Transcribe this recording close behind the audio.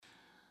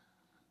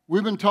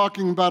We've been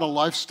talking about a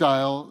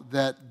lifestyle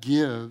that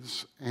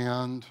gives,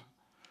 and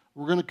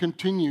we're going to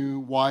continue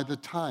why the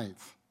tithe.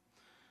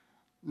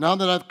 Now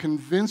that I've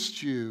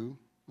convinced you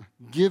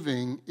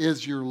giving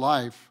is your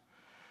life,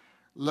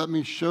 let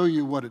me show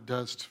you what it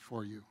does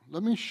for you.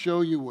 Let me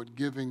show you what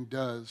giving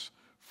does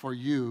for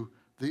you,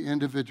 the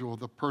individual,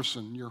 the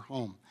person, your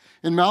home.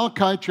 In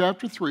Malachi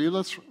chapter 3,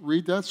 let's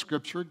read that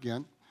scripture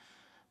again.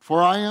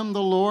 For I am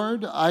the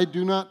Lord, I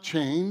do not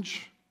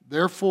change.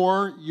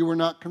 Therefore you are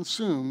not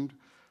consumed,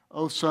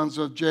 O sons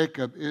of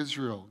Jacob,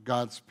 Israel,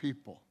 God's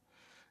people.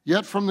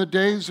 Yet from the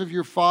days of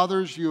your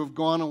fathers you have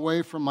gone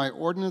away from my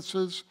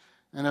ordinances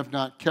and have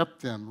not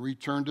kept them.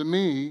 Return to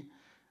me,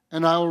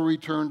 and I will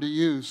return to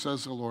you,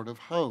 says the Lord of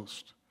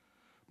hosts.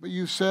 But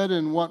you said,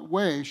 in what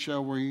way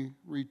shall we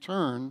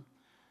return?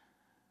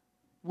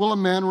 Will a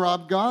man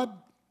rob God?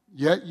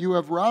 Yet you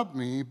have robbed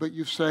me. But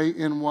you say,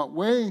 in what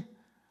way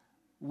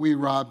we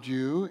robbed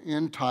you?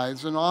 In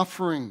tithes and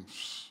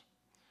offerings.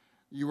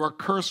 You are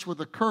cursed with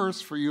a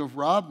curse, for you have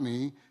robbed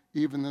me,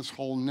 even this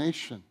whole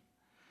nation.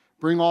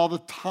 Bring all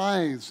the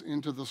tithes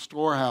into the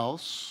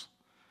storehouse,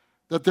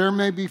 that there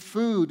may be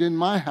food in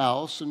my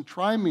house, and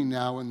try me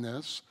now in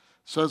this,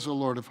 says the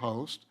Lord of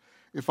hosts,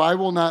 if I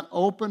will not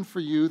open for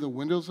you the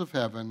windows of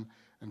heaven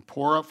and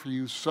pour out for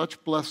you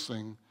such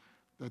blessing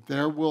that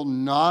there will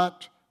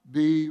not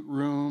be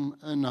room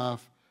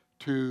enough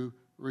to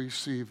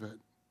receive it.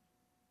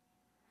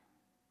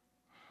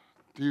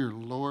 Dear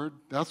Lord,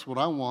 that's what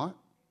I want.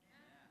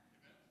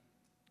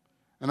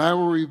 And I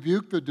will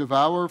rebuke the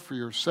devourer for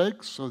your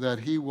sakes, so that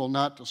he will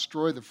not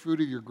destroy the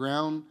fruit of your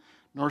ground,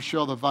 nor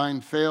shall the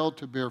vine fail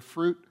to bear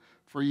fruit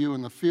for you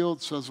in the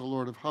field, says the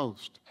Lord of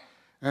hosts.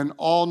 And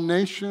all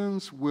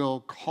nations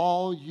will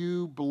call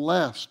you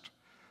blessed,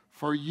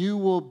 for you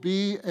will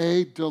be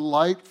a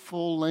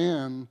delightful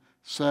land,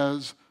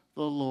 says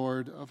the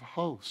Lord of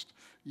hosts.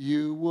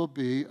 You will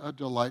be a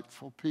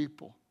delightful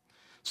people.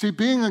 See,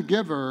 being a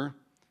giver,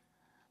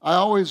 I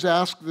always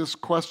ask this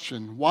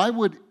question: why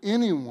would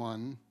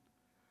anyone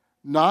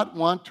not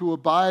want to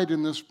abide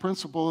in this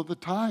principle of the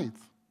tithe?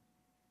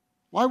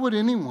 Why would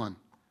anyone,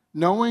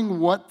 knowing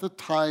what the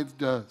tithe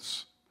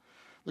does?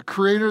 The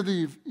creator of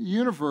the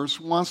universe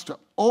wants to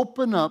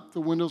open up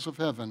the windows of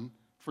heaven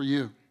for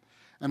you.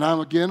 And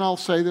I'll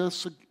say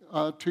this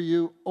to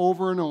you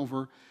over and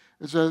over,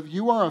 is that if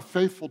you are a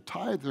faithful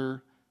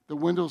tither, the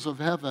windows of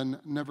heaven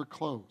never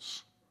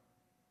close.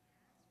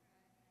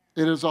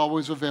 It is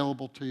always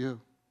available to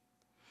you.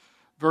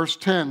 Verse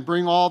 10,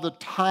 bring all the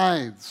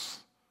tithes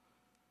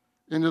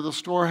into the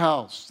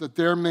storehouse, that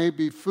there may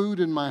be food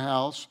in my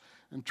house,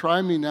 and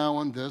try me now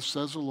on this,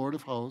 says the Lord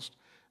of hosts,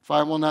 if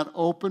I will not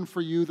open for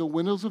you the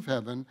windows of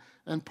heaven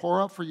and pour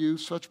out for you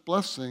such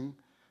blessing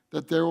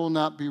that there will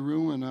not be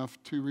room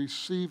enough to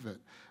receive it.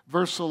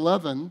 Verse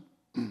 11,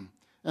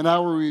 and I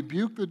will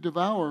rebuke the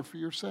devourer for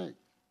your sake,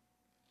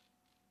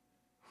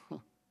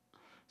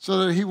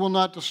 so that he will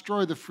not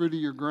destroy the fruit of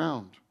your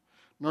ground,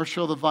 nor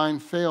shall the vine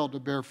fail to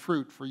bear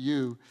fruit for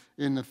you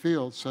in the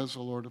field, says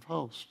the Lord of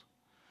hosts.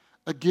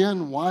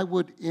 Again, why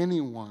would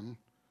anyone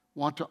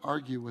want to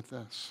argue with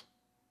this?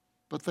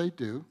 But they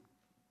do.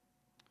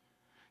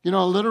 You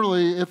know,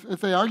 literally,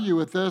 if they argue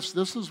with this,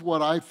 this is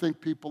what I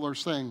think people are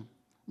saying.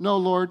 No,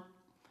 Lord,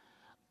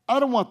 I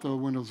don't want the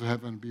windows of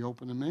heaven to be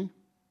open to me.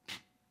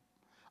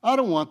 I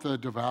don't want the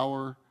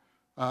devourer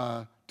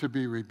to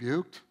be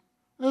rebuked.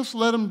 Just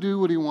let him do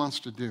what he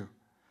wants to do.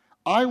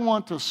 I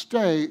want to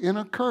stay in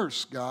a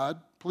curse, God,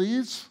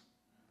 please.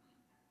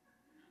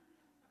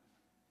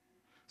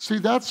 See,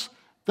 that's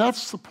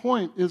the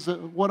point, is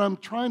that what I'm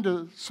trying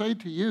to say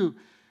to you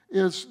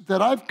is that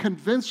I've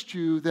convinced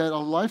you that a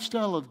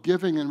lifestyle of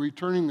giving and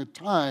returning the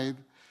tithe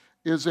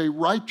is a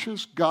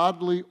righteous,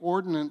 godly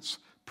ordinance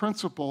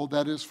principle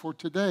that is for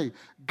today.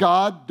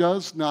 God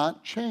does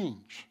not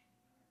change.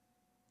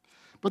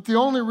 But the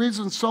only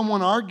reason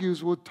someone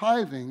argues with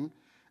tithing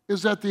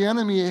is that the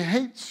enemy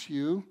hates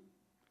you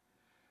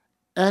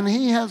and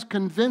he has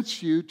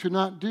convinced you to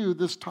not do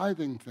this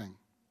tithing thing.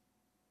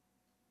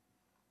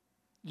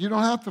 You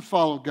don't have to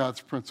follow God's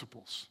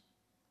principles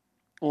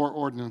or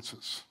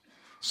ordinances.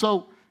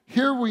 So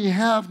here we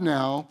have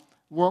now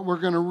what we're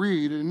going to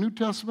read, a New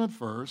Testament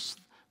verse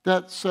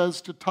that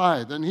says to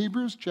tithe. In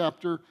Hebrews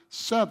chapter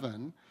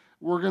 7,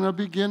 we're going to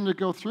begin to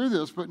go through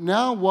this, but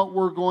now what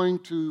we're going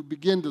to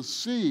begin to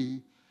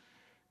see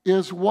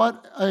is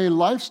what a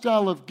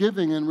lifestyle of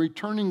giving and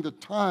returning the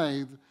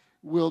tithe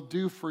will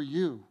do for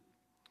you.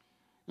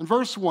 In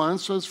verse 1 it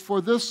says,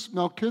 for this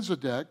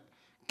Melchizedek,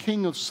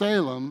 king of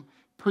Salem,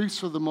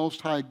 priest of the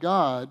Most High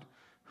God,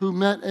 who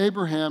met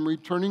Abraham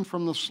returning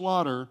from the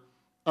slaughter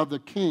of the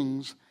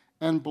kings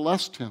and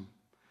blessed him,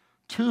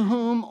 to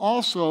whom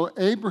also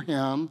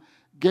Abraham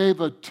gave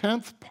a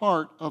 10th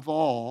part of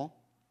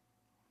all,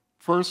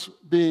 first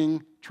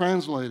being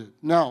translated.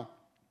 Now,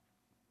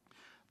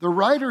 the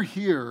writer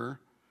here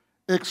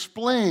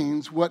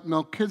explains what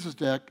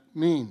Melchizedek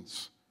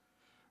means.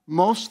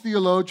 Most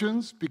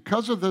theologians,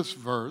 because of this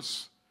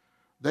verse,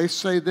 they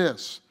say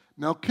this: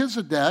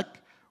 Melchizedek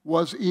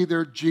was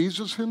either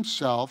Jesus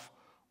himself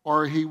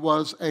or he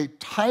was a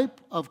type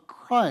of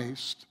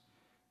Christ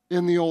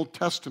in the Old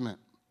Testament.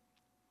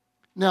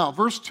 Now,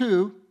 verse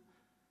 2,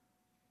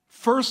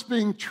 first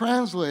being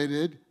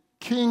translated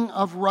King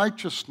of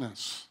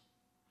Righteousness.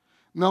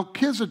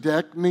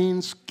 Melchizedek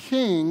means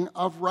King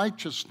of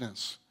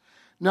Righteousness.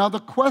 Now, the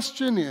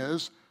question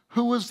is,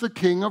 who is the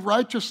King of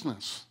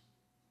Righteousness?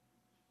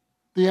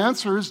 The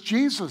answer is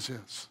Jesus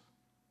is.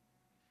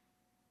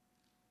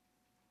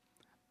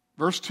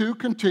 Verse 2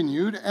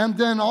 continued, and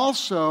then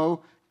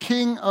also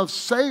King of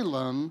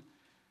Salem,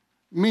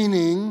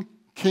 meaning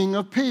King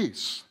of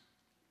Peace.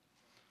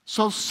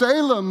 So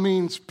Salem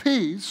means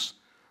peace.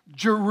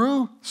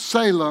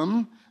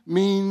 Jerusalem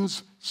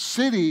means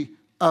city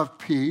of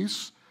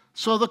peace.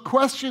 So the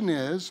question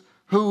is,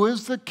 who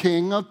is the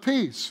King of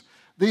Peace?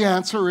 The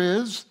answer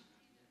is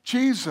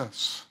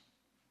Jesus.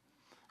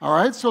 All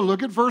right, so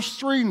look at verse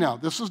 3 now.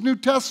 This is New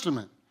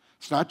Testament.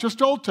 It's not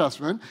just Old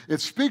Testament.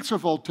 It speaks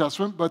of Old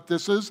Testament, but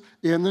this is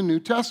in the New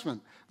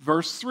Testament.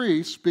 Verse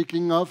 3,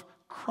 speaking of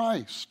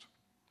Christ.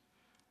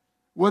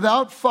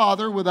 Without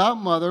father, without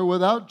mother,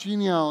 without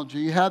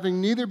genealogy,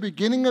 having neither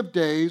beginning of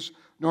days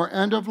nor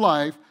end of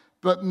life,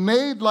 but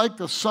made like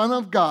the Son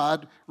of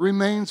God,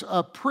 remains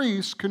a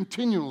priest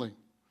continually.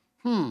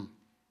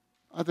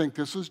 I think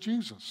this is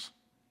Jesus.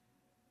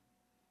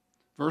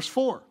 Verse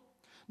 4.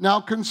 Now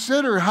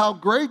consider how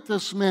great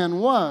this man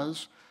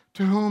was,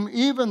 to whom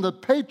even the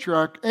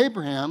patriarch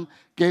Abraham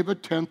gave a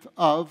tenth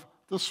of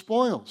the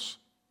spoils.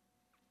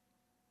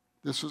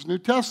 This is New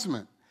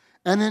Testament.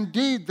 And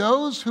indeed,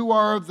 those who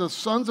are of the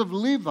sons of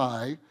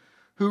Levi,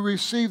 who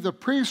receive the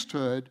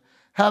priesthood,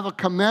 have a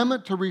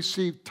commandment to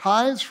receive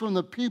tithes from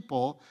the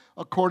people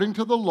according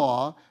to the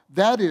law,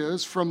 that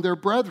is, from their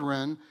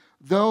brethren,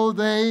 though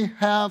they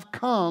have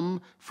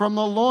come from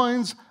the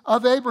loins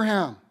of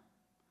Abraham.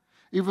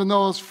 Even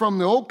though it's from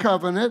the old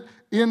covenant,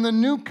 in the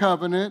new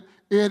covenant,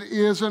 it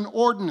is an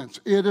ordinance.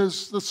 It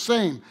is the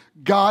same.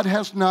 God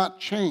has not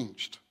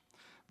changed.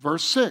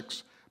 Verse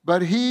 6,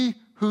 but he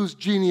whose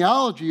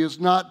genealogy is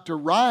not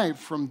derived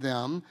from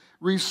them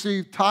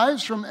received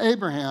tithes from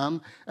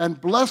Abraham and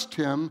blessed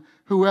him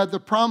who had the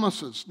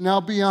promises.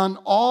 Now beyond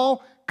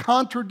all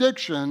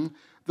contradiction,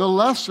 the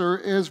lesser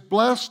is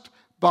blessed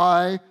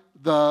by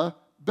the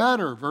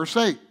better. Verse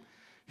 8,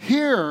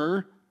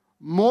 here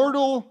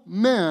mortal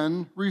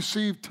men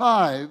receive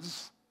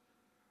tithes,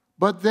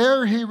 but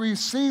there he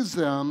receives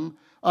them,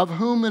 of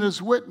whom it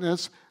is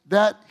witness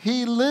that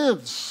he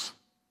lives.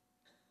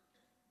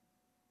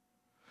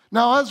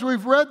 Now, as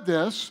we've read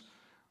this,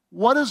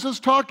 what is this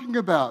talking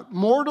about?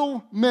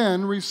 Mortal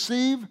men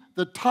receive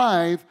the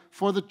tithe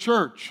for the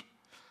church,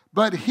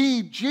 but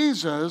he,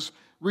 Jesus,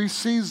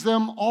 receives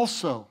them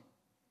also.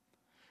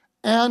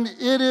 And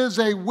it is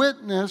a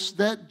witness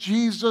that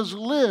Jesus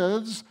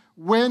lives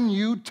when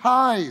you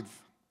tithe.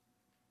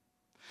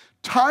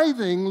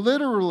 Tithing,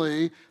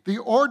 literally, the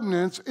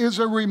ordinance, is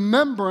a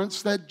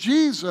remembrance that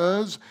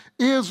Jesus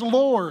is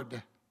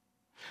Lord.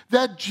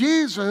 That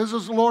Jesus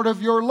is Lord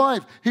of your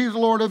life. He's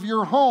Lord of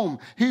your home.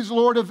 He's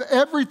Lord of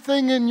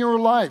everything in your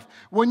life.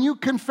 When you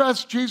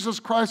confess Jesus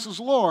Christ as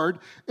Lord,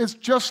 it's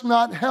just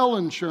not hell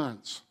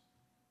insurance.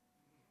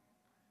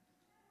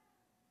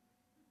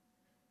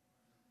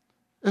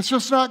 It's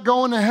just not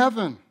going to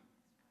heaven.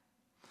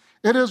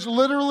 It is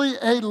literally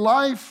a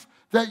life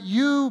that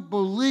you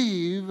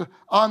believe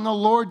on the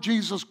Lord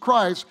Jesus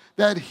Christ,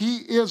 that he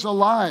is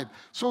alive.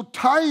 So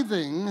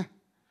tithing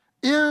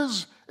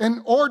is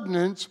an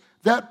ordinance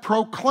that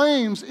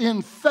proclaims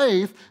in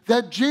faith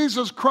that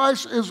Jesus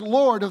Christ is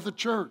Lord of the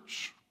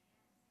church.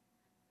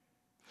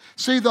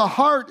 See, the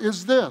heart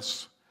is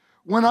this.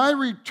 When I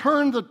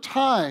return the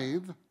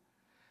tithe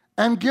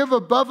and give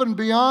above and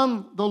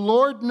beyond, the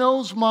Lord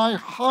knows my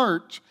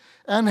heart,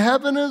 and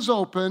heaven is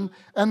open,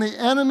 and the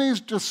enemy's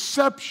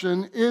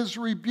deception is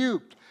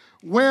rebuked.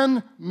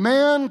 When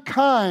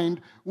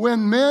mankind,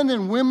 when men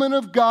and women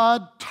of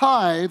God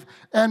tithe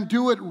and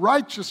do it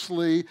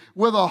righteously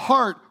with a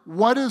heart,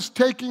 what is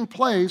taking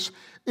place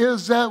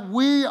is that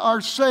we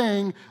are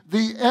saying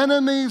the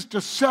enemy's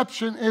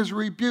deception is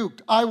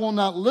rebuked. I will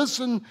not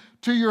listen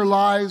to your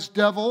lies,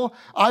 devil.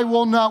 I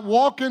will not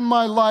walk in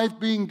my life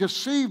being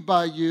deceived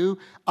by you.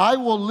 I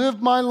will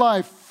live my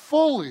life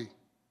fully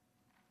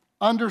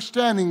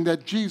understanding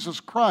that Jesus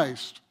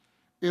Christ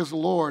is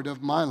Lord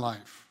of my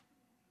life.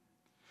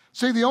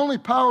 See, the only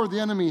power the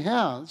enemy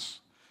has,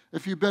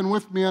 if you've been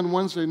with me on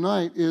Wednesday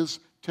night, is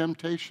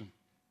temptation.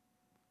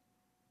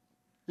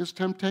 Is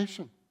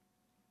temptation.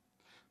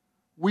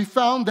 We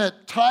found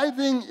that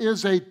tithing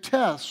is a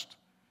test,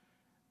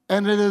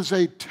 and it is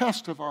a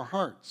test of our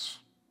hearts.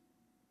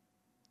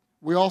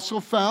 We also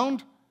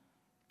found,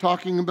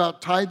 talking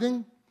about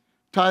tithing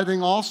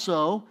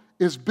also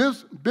is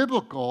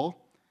biblical,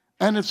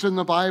 and it's in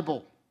the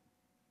Bible.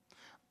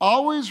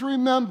 Always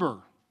remember,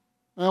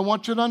 and I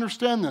want you to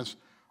understand this,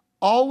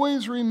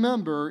 always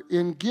remember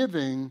in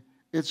giving,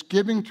 it's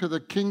giving to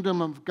the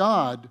kingdom of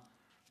God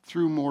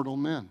through mortal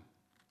men.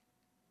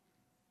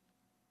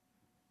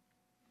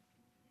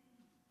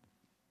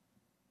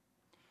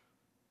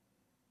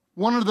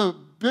 One of the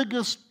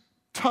biggest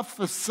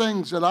toughest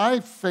things that I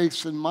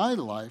face in my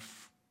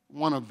life,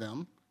 one of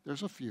them,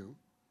 there's a few,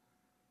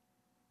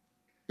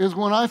 is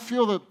when I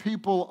feel that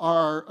people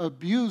are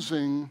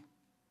abusing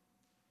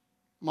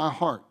my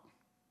heart.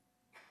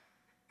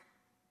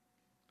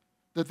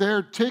 That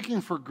they're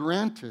taking for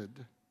granted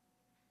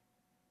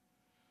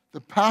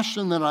the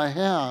passion that I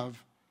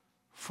have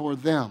for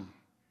them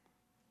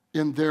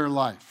in their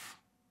life.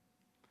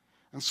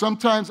 And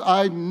sometimes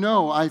I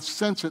know, I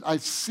sense it, I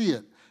see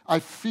it, I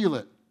feel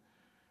it.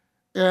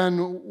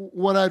 And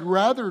what I'd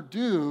rather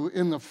do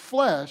in the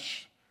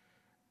flesh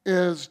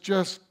is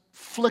just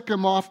flick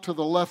them off to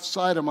the left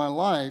side of my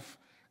life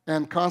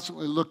and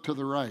constantly look to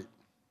the right.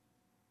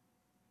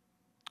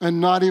 And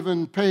not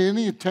even pay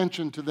any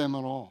attention to them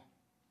at all.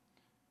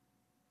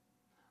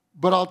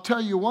 But I'll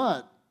tell you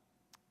what,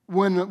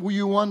 when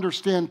you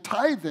understand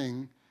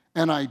tithing,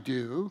 and I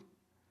do,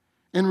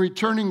 in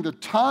returning the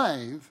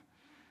tithe,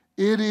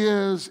 it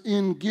is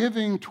in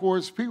giving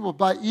towards people.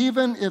 But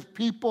even if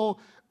people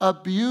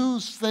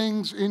abuse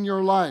things in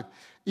your life,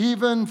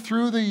 even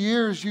through the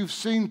years you've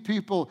seen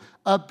people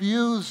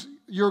abuse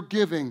your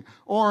giving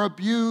or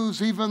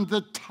abuse even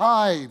the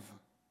tithe,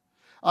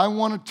 I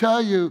want to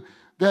tell you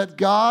that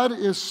God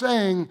is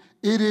saying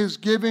it is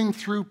giving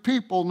through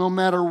people no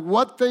matter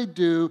what they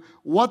do,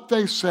 what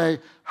they say,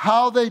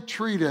 how they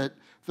treat it.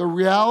 The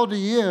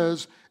reality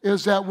is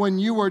that when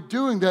you are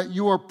doing that,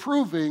 you are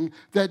proving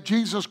that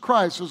Jesus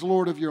Christ is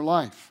Lord of your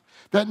life.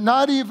 That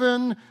not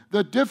even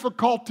the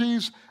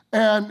difficulties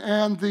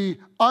and the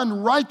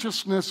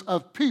unrighteousness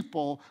of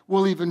people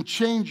will even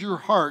change your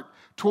heart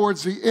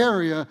towards the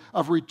area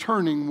of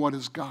returning what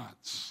is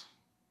God's.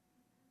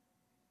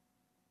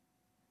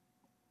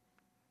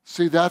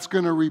 See, that's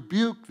going to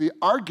rebuke the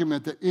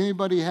argument that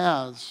anybody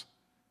has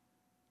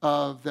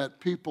of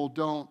that people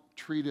don't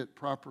treat it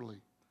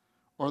properly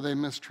or they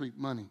mistreat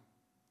money.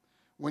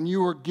 When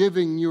you are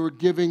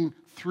giving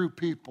through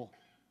people.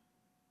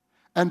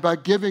 And by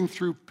giving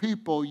through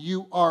people,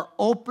 you are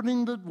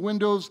opening the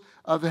windows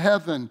of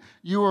heaven.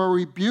 You are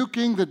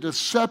rebuking the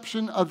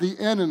deception of the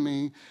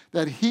enemy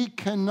that he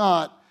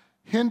cannot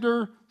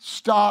hinder,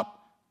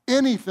 stop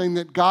anything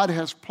that God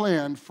has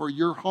planned for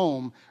your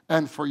home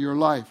and for your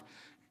life.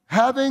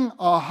 Having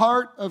a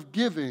heart of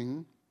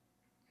giving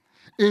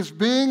is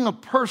being a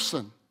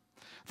person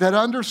that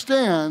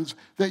understands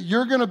that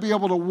you're going to be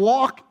able to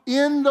walk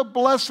in the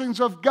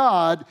blessings of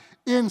God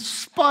in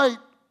spite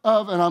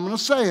of, and I'm going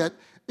to say it,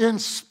 in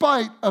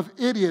spite of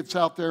idiots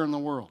out there in the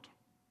world.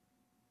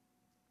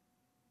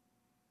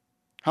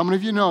 How many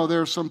of you know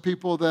there are some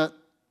people that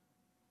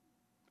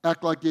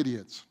act like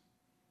idiots?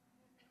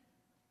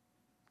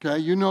 Okay,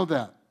 you know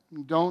that.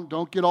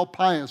 Don't get all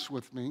pious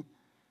with me,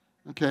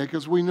 okay,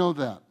 because we know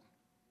that.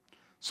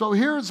 So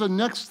here's the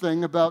next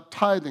thing about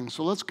tithing.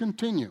 So let's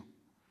continue.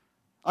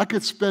 I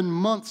could spend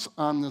months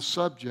on this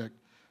subject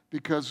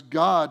because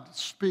God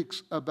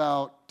speaks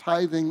about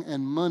tithing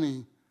and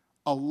money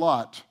a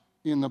lot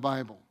in the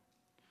Bible.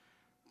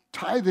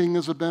 Tithing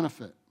is a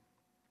benefit.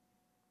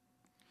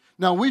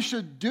 Now, we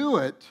should do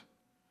it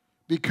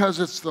because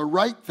it's the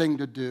right thing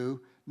to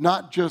do,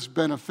 not just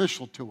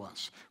beneficial to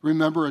us.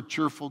 Remember a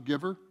cheerful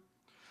giver?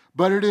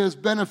 But it is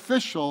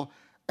beneficial,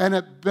 and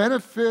it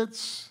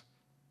benefits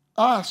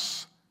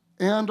us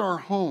and our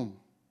home.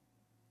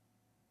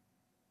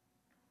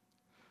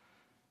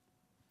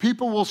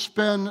 People will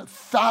spend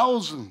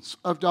thousands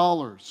of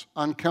dollars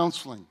on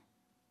counseling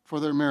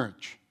for their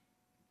marriage.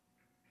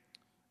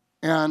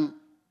 And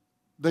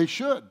they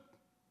should,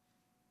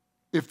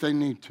 if they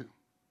need to.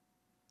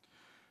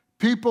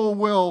 People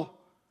will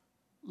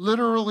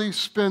literally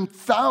spend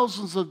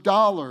thousands of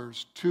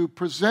dollars to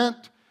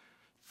present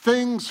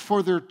things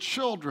for their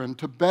children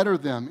to better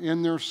them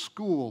in their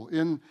school,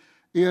 in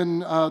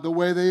the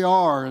way they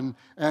are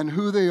and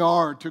who they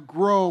are, to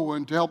grow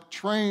and to help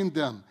train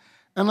them.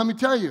 And let me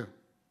tell you,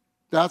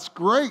 that's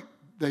great.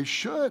 They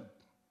should.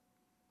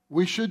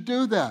 We should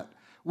do that.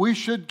 We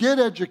should get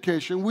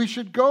education. We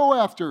should go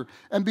after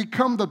and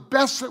become the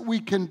best that we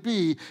can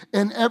be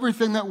in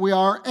everything that we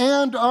are,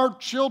 and our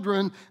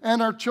children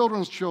and our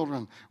children's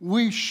children.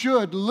 We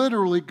should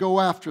literally go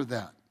after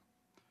that.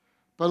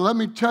 But let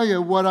me tell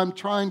you what I'm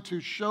trying to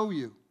show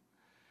you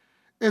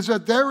is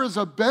that there is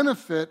a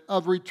benefit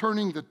of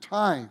returning the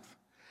tithe.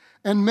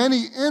 In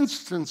many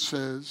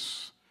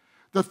instances,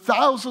 the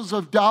thousands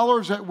of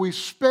dollars that we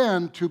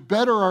spend to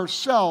better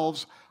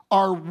ourselves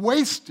are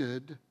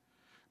wasted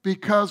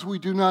because we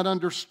do not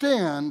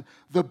understand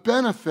the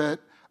benefit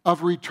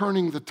of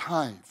returning the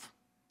tithe.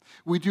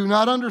 We do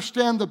not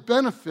understand the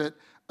benefit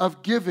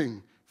of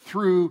giving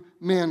through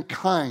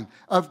mankind,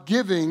 of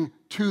giving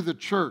to the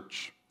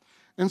church.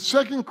 In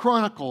 2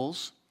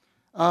 Chronicles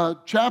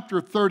chapter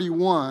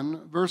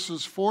 31,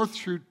 verses 4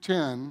 through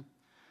 10,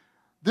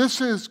 this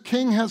is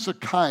King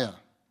Hezekiah.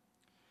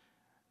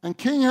 And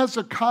King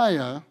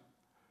Hezekiah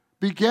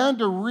began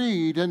to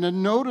read and to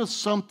notice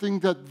something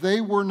that they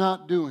were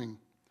not doing.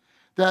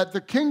 That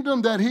the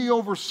kingdom that he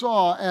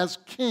oversaw as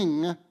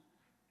king,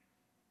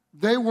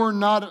 they were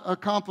not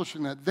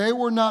accomplishing that. They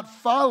were not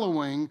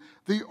following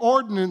the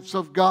ordinance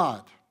of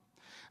God.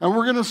 And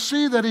we're going to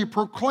see that he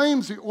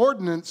proclaims the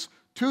ordinance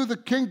to the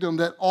kingdom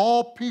that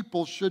all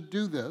people should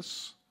do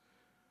this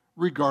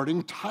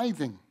regarding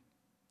tithing.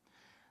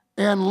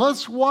 And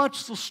let's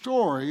watch the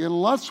story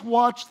and let's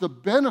watch the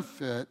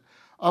benefit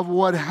of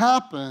what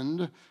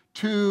happened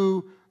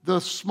to the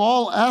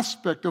small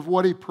aspect of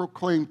what he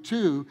proclaimed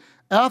to.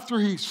 After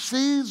he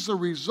sees the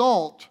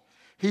result,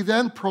 he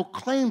then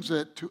proclaims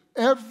it to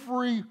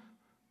every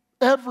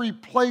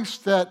place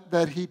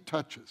that he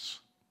touches.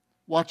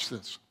 Watch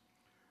this.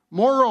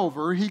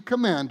 Moreover, he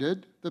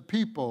commanded the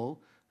people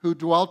who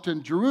dwelt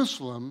in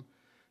Jerusalem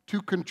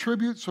to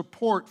contribute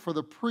support for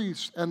the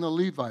priests and the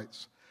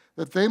Levites,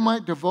 that they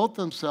might devote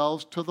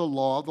themselves to the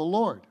law of the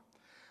Lord.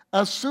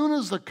 As soon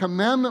as the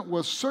commandment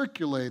was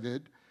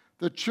circulated,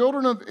 the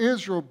children of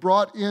Israel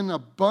brought in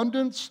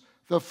abundance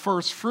the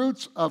first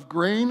fruits of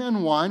grain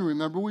and wine.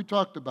 Remember we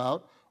talked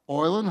about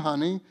oil and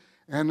honey,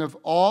 and of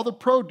all the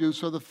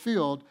produce of the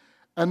field,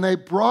 and they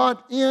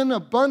brought in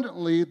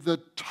abundantly the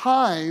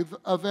tithe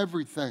of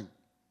everything.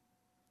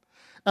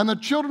 And the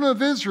children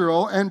of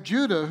Israel and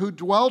Judah who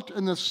dwelt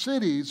in the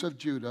cities of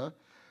Judah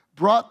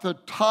brought the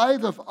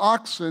tithe of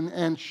oxen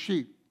and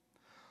sheep.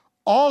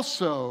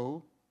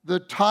 Also the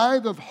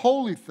tithe of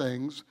holy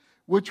things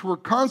which were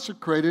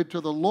consecrated to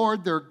the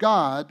Lord their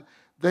God,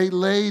 they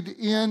laid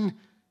in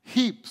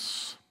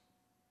heaps.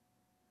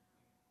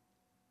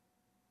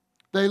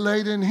 They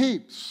laid in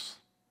heaps.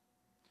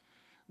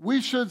 We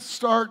should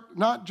start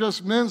not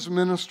just men's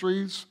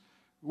ministries,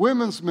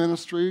 women's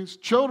ministries,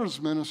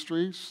 children's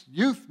ministries,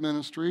 youth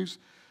ministries.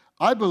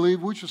 I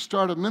believe we should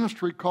start a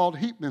ministry called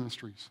Heap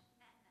Ministries.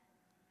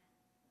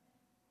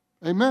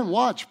 Amen.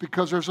 Watch,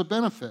 because there's a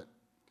benefit.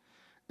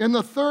 In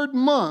the 3rd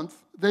month,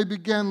 they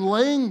began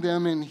laying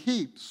them in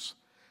heaps,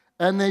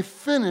 and they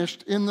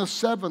finished in the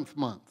 7th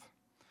month.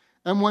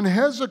 And when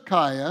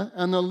Hezekiah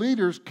and the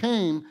leaders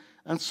came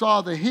and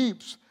saw the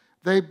heaps,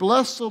 they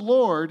blessed the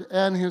Lord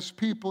and his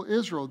people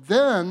Israel.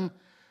 Then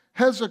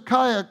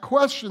Hezekiah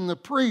questioned the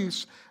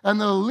priests and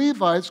the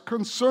Levites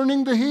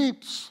concerning the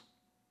heaps.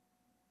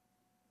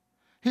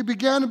 He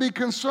began to be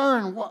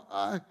concerned.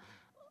 I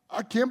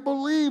can't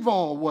believe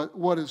all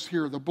what is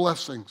here, the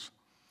blessings.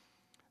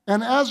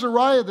 And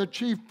Azariah, the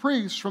chief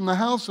priest from the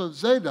house of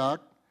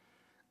Zadok,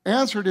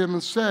 answered him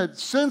and said,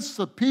 since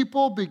the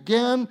people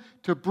began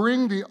to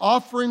bring the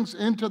offerings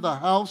into the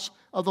house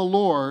of the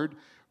Lord,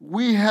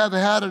 we have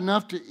had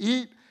enough to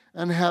eat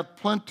and have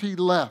plenty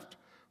left.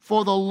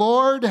 For the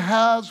Lord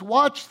has,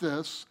 watch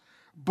this,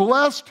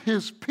 blessed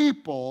his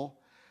people,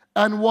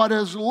 and what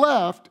is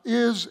left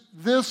is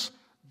this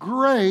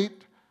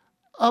great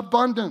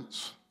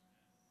abundance.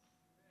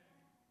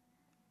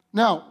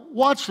 Now,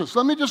 watch this.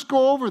 Let me just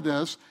go over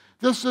this.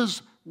 This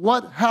is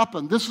what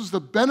happened. This is the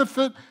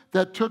benefit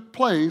that took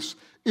place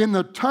in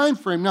the time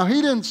frame. Now,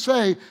 he didn't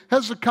say,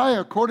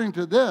 Hezekiah, according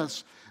to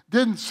this,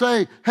 didn't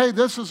say, hey,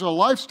 this is a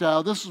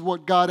lifestyle. This is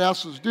what God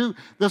asks us to do.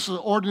 This is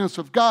the ordinance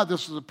of God.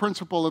 This is the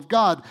principle of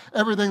God,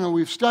 everything that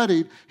we've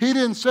studied. He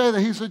didn't say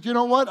that. He said, you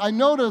know what? I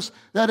notice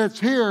that it's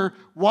here.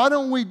 Why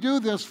don't we do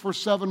this for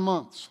 7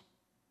 months?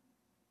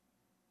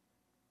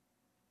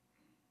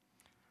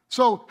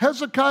 So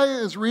Hezekiah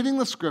is reading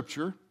the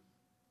scripture.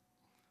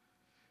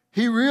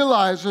 He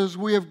realizes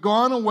we have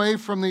gone away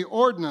from the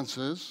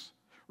ordinances.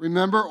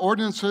 Remember,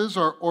 ordinances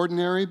are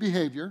ordinary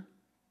behavior.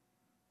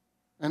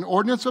 An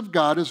ordinance of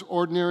God is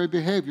ordinary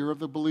behavior of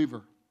the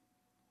believer.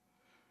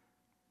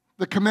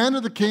 The command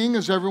of the king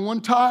is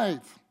everyone tithe.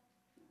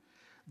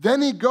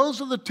 Then he goes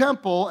to the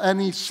temple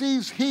and he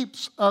sees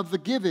heaps of the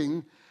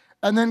giving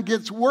and then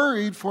gets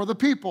worried for the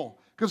people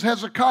because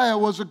Hezekiah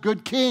was a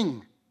good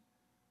king.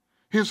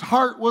 His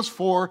heart was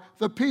for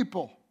the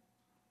people.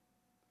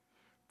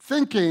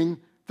 Thinking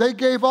they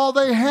gave all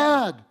they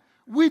had.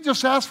 We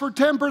just asked for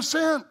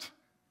 10%.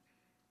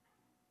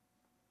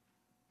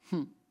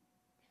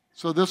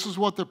 So this is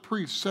what the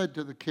priest said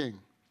to the king.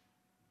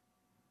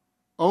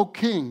 O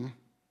king,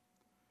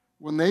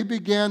 when they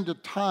began to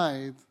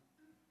tithe,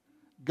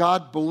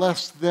 God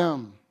blessed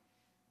them.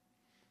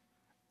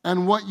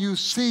 And what you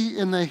see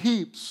in the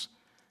heaps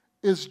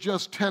is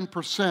just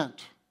 10%.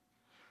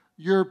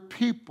 Your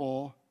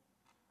people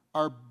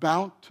are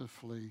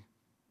bountifully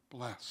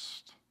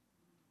blessed.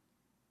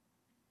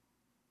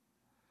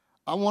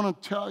 I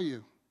want to tell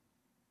you,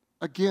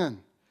 again,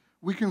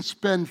 we can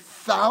spend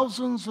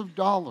thousands of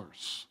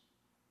dollars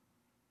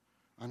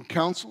on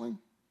counseling.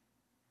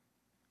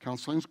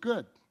 Counseling's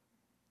good.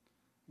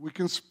 We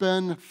can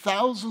spend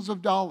thousands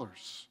of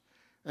dollars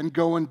and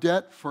go in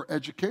debt for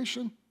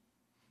education.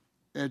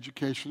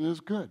 Education is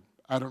good.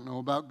 I don't know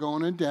about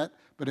going in debt,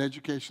 but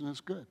education is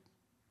good.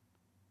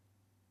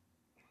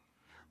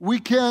 We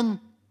can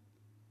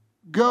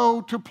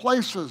go to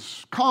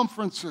places,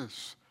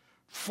 conferences,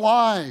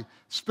 fly,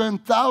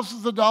 spend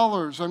thousands of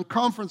dollars on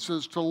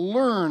conferences to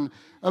learn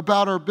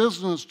about our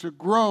business, to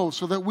grow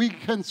so that we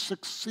can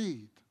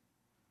succeed.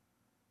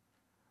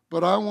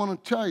 But I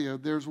want to tell you,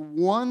 there's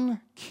one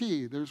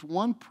key, there's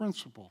one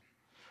principle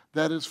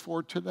that is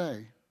for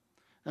today,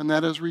 and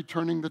that is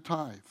returning the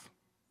tithe.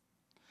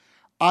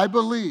 I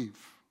believe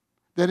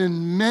that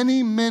in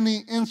many,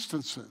 many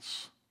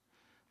instances,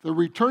 the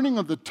returning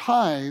of the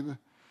tithe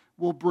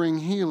will bring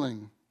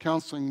healing.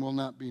 Counseling will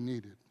not be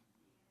needed.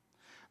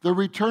 The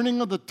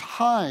returning of the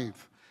tithe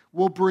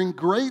will bring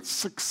great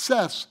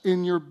success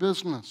in your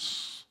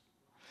business.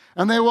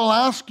 And they will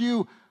ask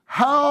you,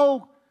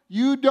 how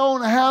you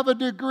don't have a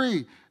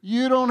degree,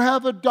 you don't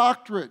have a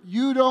doctorate,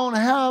 you don't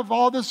have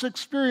all this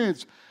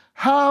experience.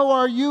 How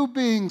are you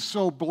being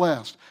so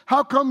blessed?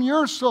 How come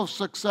you're so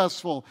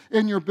successful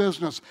in your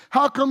business?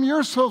 How come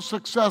you're so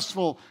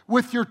successful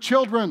with your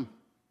children?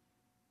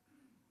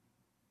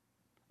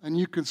 And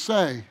you can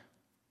say,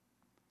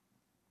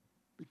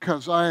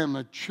 because I am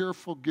a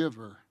cheerful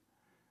giver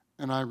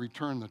and I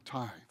return the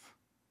tithe.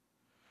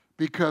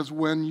 Because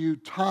when you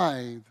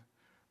tithe,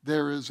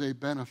 there is a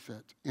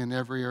benefit in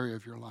every area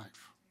of your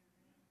life.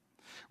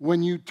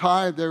 When you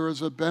tithe, there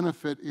is a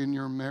benefit in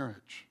your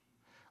marriage.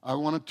 I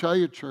want to tell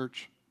you,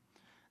 church,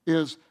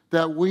 is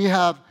that we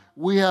have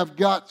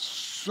got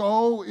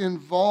so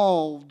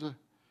involved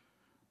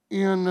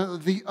in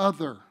the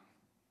other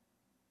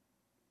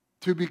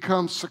to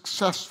become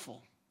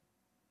successful.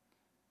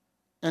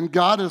 And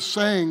God is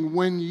saying,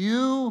 when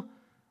you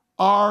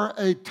are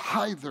a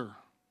tither,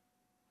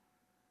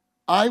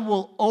 I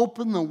will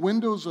open the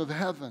windows of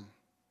heaven.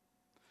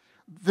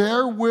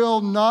 There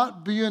will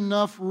not be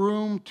enough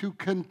room to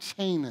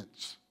contain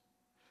it.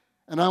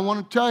 And I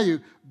want to tell you,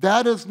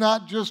 that is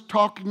not just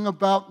talking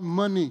about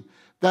money.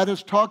 That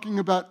is talking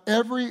about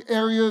every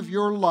area of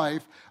your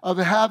life of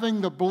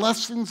having the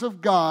blessings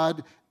of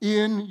God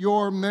in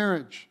your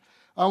marriage.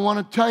 I want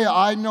to tell you,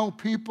 I know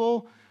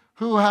people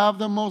who have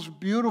the most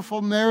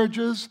beautiful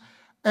marriages,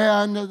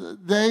 and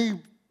they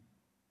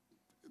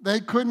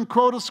couldn't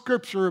quote a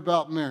scripture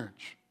about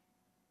marriage.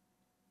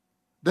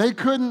 They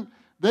couldn't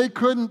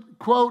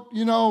quote,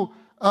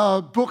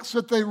 books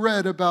that they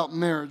read about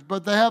marriage,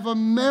 but they have a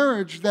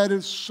marriage that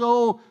is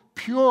so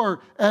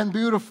pure and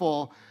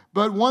beautiful.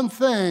 But one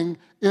thing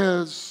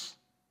is,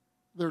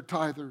 they're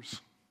tithers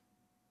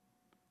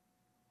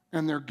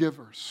and they're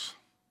givers.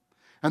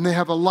 And they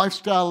have a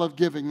lifestyle of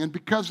giving. And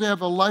because they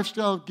have a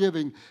lifestyle of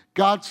giving,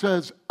 God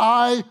says,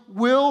 I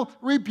will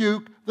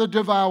rebuke the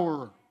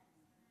devourer.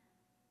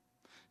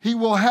 He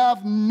will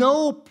have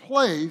no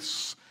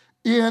place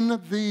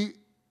in the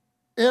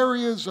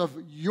areas of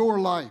your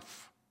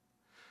life.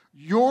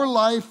 Your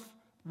life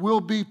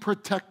will be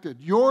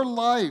protected. Your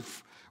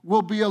life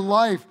will be a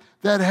life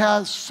that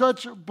has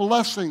such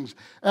blessings.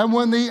 And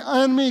when the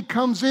enemy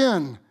comes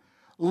in,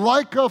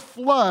 like a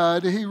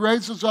flood, he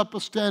raises up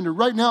a standard.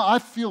 Right now, I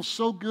feel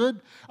so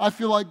good. I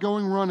feel like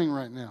going running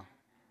right now.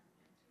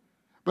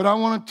 But I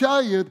want to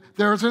tell you,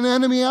 there's an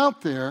enemy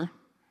out there,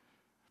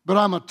 but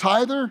I'm a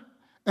tither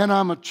and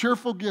I'm a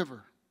cheerful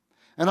giver.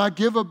 And I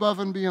give above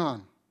and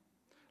beyond.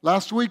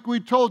 Last week, we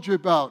told you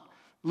a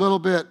little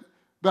bit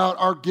about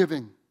our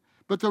giving.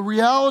 But the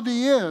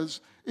reality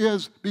is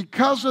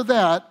because of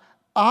that,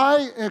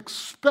 I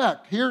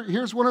expect,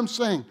 here's what I'm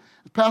saying.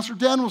 Pastor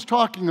Dan was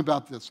talking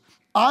about this.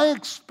 I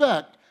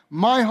expect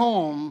my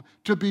home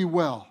to be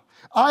well.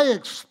 I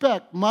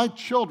expect my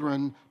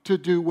children to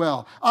do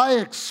well. I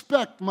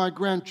expect my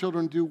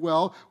grandchildren to do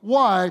well.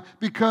 Why?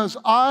 Because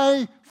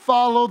I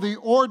follow the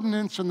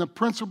ordinance and the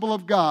principle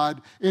of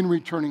God in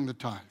returning the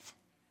tithe.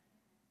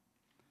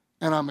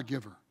 And I'm a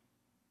giver.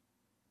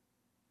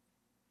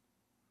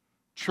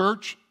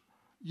 Church,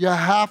 you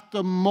have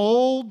to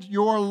mold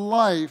your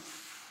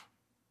life,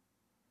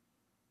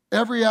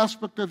 every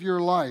aspect of your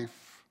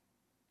life,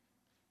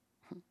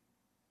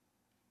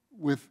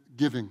 with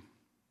giving.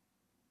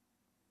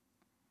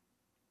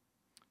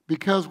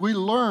 Because we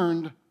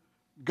learned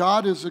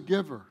God is a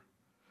giver.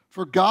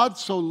 For God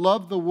so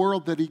loved the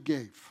world that he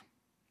gave.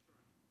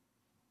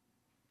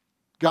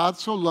 God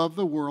so loved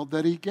the world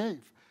that he gave.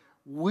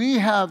 We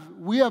have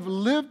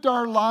lived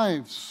our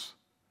lives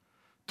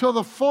to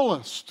the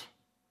fullest.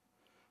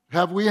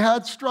 Have we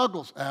had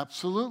struggles?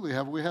 Absolutely.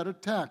 Have we had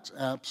attacks?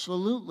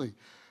 Absolutely.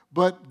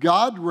 But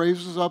God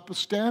raises up a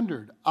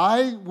standard.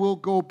 I will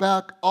go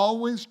back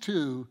always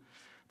to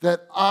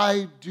that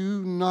I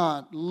do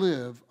not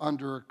live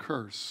under a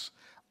curse.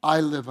 I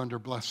live under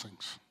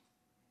blessings.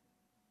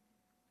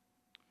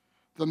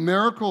 The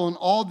miracle in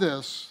all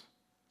this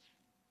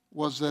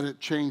was that it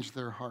changed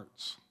their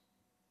hearts.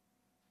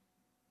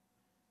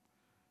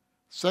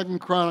 2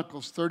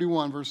 Chronicles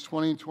 31, verse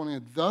 20 and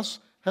 21. Thus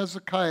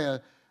Hezekiah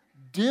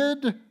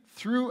did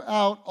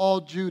throughout all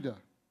Judah,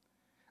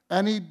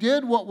 and he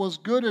did what was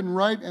good and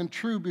right and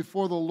true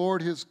before the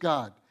Lord his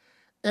God.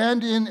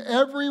 And in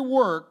every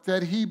work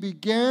that he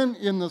began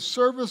in the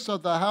service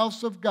of the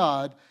house of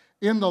God,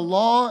 in the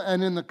law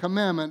and in the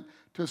commandment,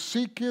 to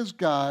seek his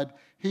God,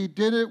 he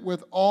did it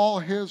with all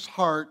his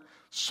heart.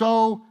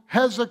 So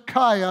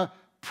Hezekiah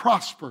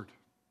prospered.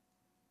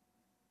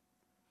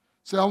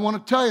 So I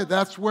want to tell you,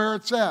 that's where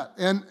it's at.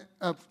 And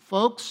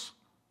folks,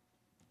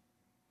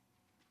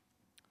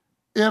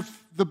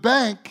 if the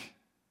bank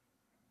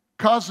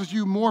causes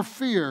you more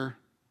fear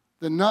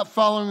than not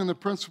following the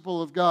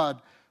principle of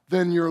God,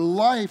 then your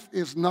life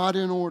is not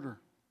in order.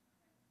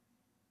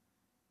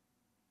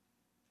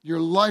 Your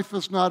life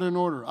is not in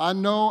order. I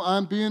know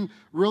I'm being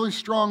really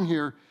strong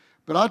here,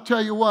 but I'll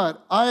tell you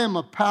what, I am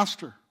a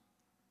pastor.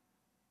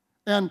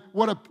 And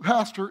what a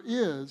pastor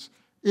is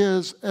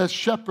a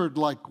shepherd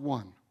like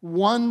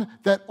one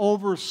that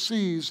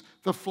oversees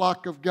the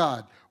flock of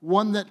God,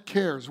 one that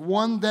cares,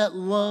 one that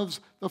loves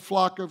the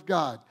flock of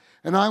God.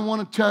 And I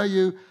want to tell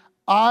you,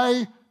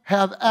 I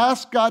have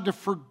asked God to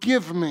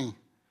forgive me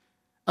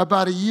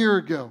about a year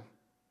ago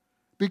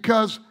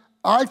because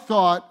I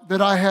thought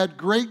that I had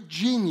great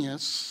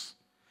genius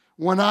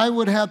when I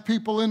would have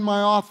people in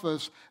my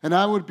office and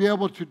I would be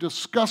able to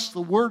discuss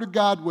the Word of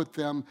God with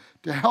them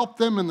to help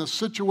them in the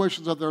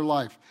situations of their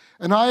life.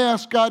 And I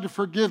asked God to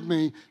forgive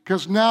me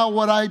because now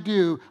what I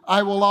do,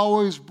 I will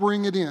always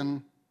bring it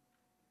in.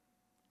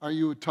 Are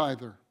you a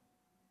tither?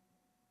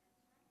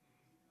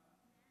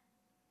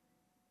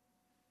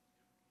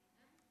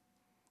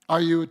 Are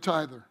you a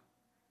tither?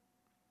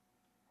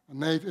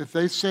 And if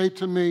they say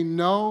to me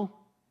no,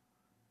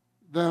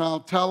 then I'll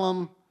tell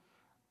them,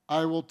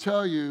 I will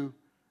tell you,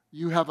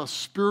 you have a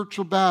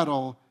spiritual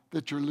battle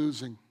that you're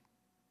losing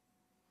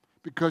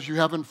because you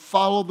haven't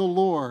followed the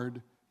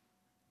Lord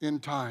in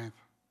tithe.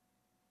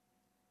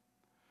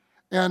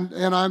 And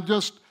I'm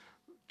just,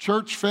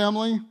 church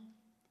family,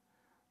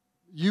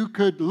 you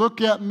could look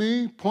at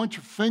me, point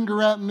your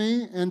finger at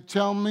me, and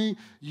tell me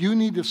you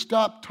need to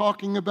stop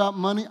talking about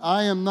money.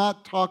 I am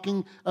not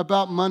talking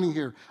about money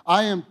here.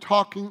 I am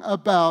talking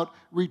about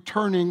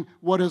returning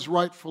what is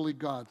rightfully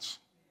God's.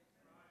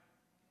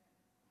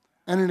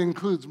 And it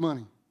includes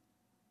money.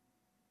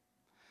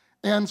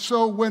 And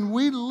so when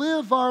we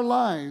live our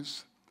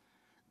lives,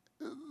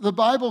 the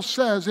Bible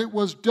says it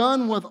was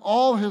done with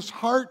all his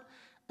heart,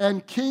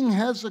 and King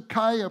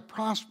Hezekiah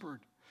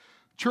prospered.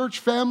 Church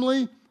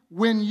family,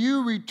 when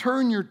you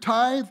return your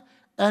tithe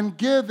and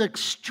give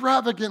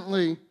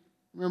extravagantly,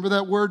 remember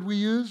that word we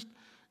used?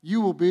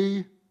 You will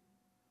be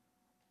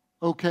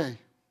okay.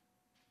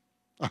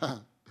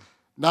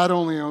 Not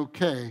only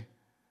okay,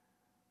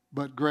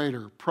 but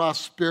greater.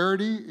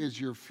 Prosperity is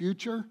your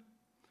future.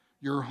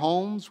 Your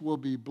homes will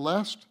be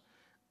blessed,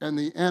 and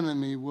the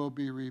enemy will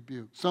be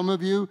rebuked. Some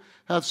of you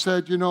have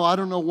said, I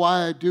don't know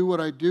why I do what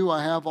I do.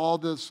 I have all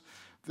this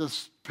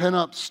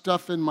pent-up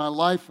stuff in my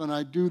life, and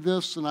I do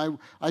this, and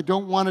I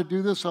don't want to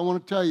do this. I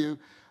want to tell you,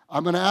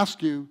 I'm going to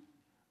ask you,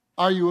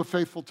 are you a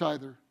faithful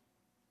tither?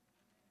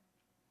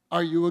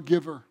 Are you a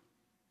giver?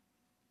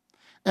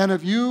 And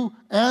if you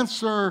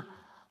answer,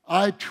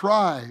 I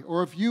try,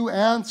 or if you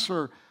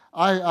answer,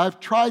 I've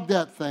tried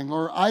that thing,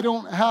 or I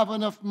don't have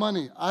enough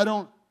money, I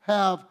don't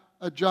have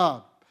a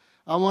job.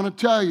 I want to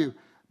tell you,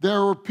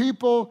 there were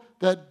people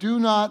that do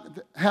not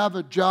have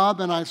a job,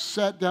 and I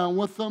sat down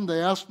with them.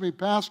 They asked me,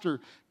 Pastor,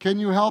 can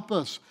you help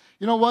us?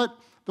 You know what?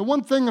 The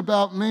one thing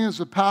about me as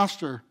a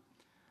pastor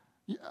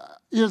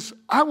is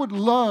I would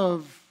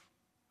love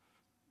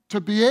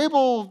to be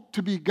able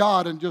to be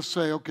God and just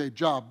say, okay,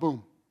 job,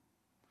 boom.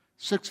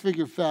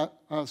 6-figure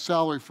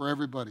salary for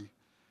everybody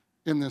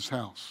in this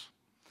house.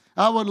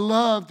 I would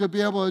love to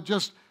be able to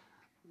just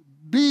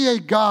be a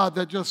God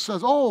that just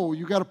says, oh,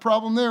 you got a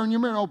problem there and you're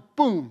married. Oh,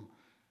 boom.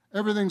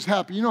 Everything's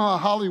happy. You know how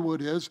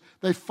Hollywood is.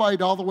 They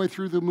fight all the way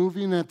through the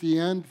movie, and at the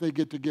end, they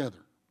get together.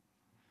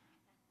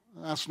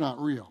 That's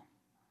not real.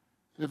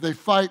 If they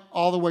fight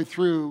all the way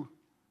through,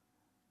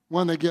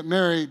 when they get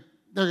married,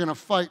 they're going to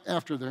fight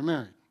after they're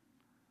married.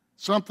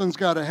 Something's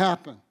got to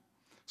happen.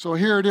 So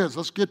here it is.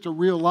 Let's get to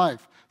real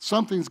life.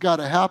 Something's got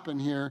to happen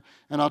here,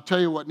 and I'll tell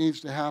you what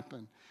needs to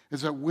happen,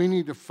 is that we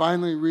need to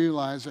finally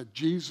realize that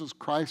Jesus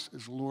Christ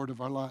is Lord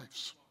of our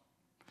lives.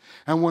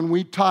 And when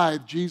we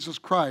tithe, Jesus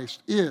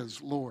Christ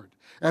is Lord.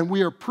 And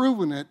we are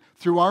proving it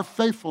through our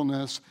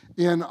faithfulness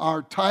in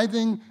our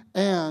tithing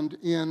and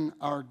in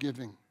our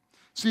giving.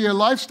 See, a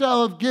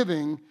lifestyle of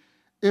giving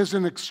is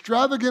an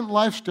extravagant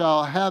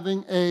lifestyle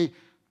having a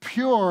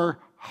pure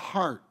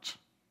heart.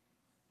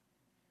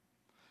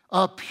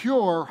 A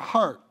pure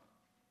heart.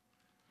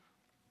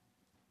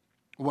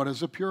 What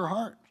is a pure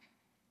heart?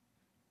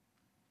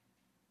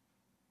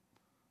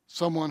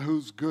 Someone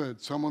who's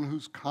good, someone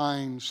who's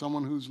kind,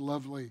 someone who's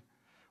lovely.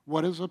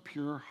 What is a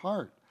pure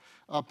heart?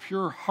 A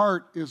pure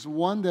heart is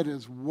one that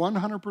is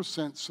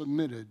 100%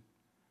 submitted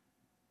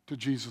to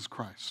Jesus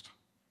Christ.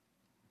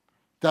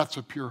 That's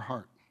a pure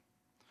heart.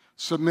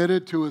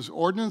 Submitted to his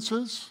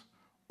ordinances,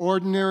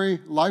 ordinary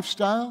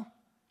lifestyle,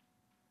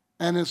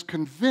 and is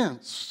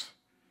convinced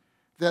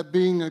that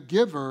being a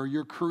giver,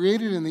 you're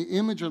created in the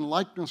image and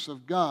likeness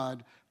of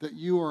God, that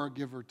you are a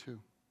giver too.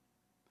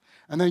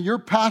 And then your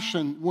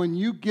passion when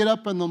you get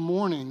up in the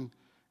morning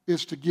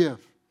is to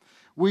give.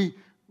 We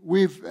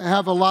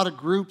have a lot of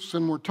groups,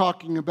 and we're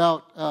talking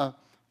about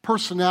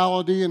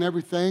personality and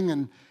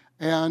everything.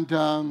 And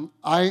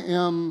I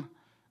am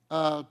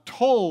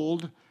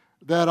told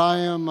that I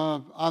am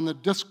on the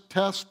DISC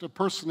test of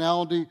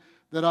personality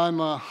that I'm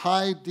a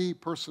high D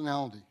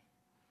personality.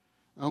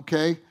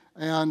 Okay,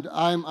 and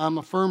I'm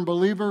a firm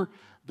believer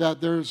that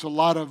there's a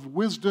lot of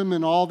wisdom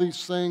in all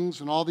these things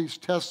and all these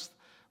tests.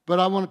 But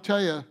I want to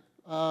tell you.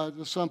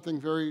 Just something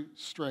very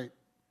straight.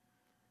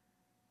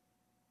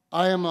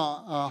 I am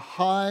a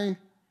high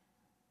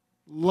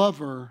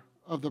lover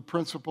of the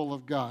principle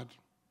of God.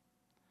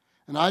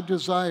 And I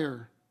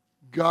desire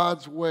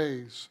God's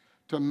ways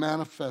to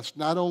manifest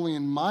not only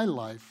in my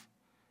life,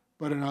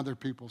 but in other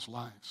people's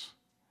lives.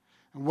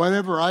 And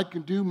whatever I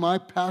can do, my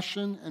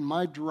passion and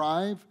my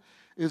drive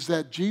is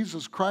that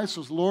Jesus Christ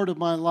is Lord of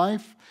my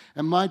life,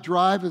 and my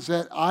drive is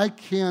that I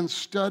can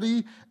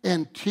study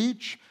and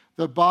teach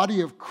the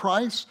body of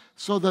Christ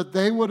so that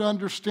they would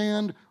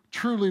understand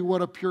truly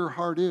what a pure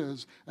heart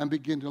is and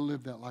begin to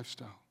live that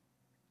lifestyle.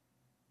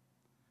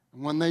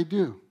 And when they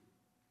do,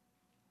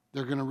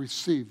 they're going to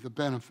receive the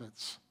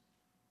benefits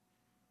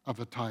of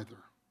a tither.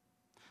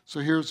 So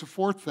here's the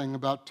fourth thing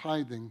about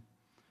tithing,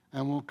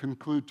 and we'll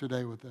conclude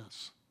today with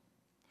this.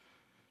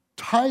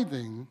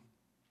 Tithing,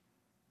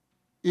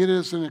 it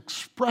is an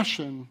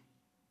expression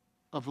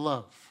of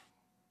love.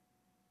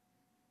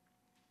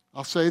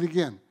 I'll say it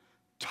again.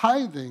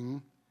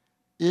 Tithing,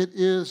 it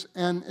is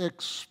an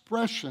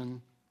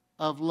expression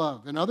of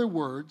love. In other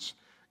words,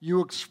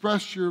 you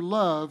express your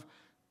love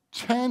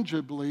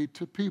tangibly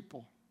to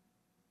people.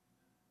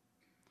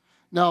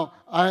 Now,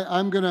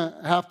 I'm going to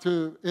have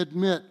to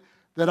admit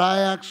that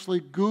I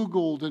actually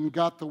Googled and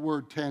got the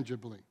word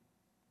tangibly,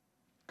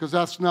 because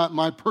that's not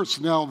my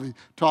personality,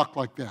 talk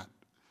like that.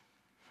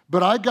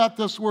 But I got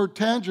this word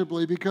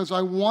tangibly because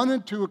I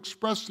wanted to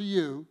express to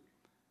you,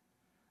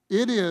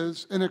 it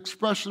is an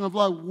expression of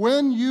love.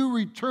 When you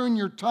return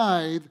your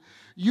tithe,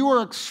 you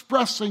are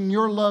expressing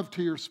your love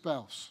to your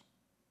spouse.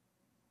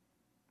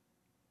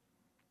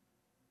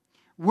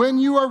 When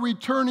you are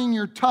returning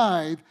your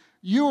tithe,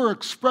 you are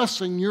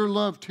expressing your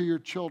love to your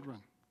children.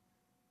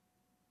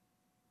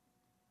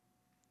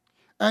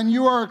 And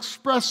you are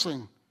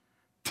expressing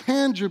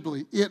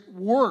tangibly, it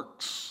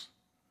works,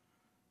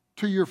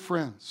 to your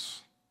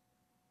friends.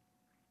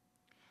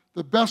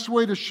 The best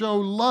way to show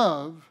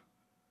love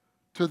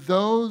to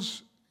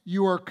those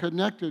you are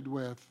connected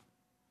with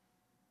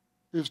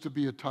is to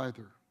be a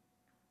tither.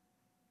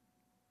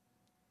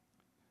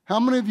 How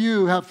many of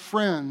you have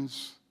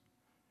friends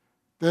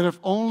that if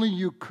only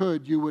you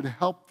could, you would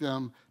help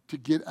them to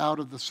get out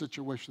of the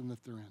situation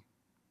that they're in?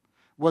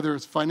 Whether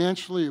it's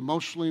financially,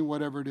 emotionally,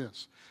 whatever it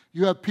is.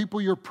 You have people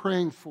you're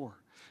praying for.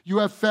 You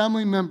have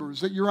family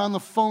members that you're on the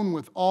phone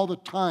with all the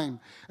time,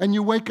 and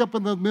you wake up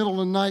in the middle of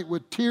the night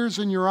with tears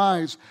in your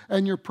eyes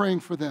and you're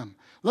praying for them.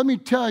 Let me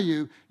tell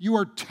you, you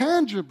are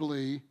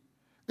tangibly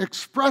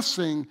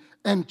expressing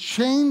and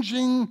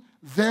changing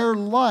their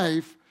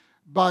life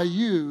by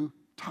you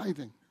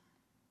tithing.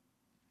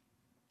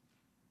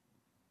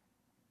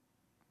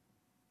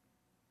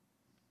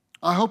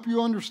 I hope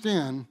you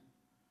understand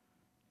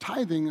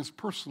tithing is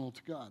personal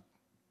to God.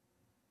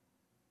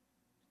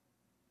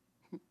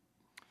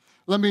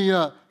 Let me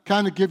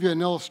kind of give you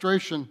an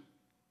illustration.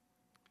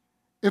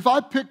 If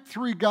I pick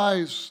 3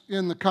 guys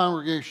in the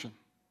congregation,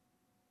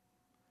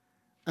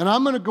 and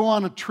I'm going to go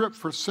on a trip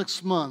for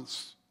 6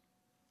 months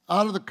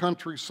out of the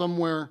country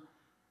somewhere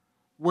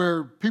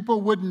where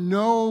people wouldn't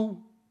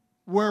know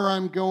where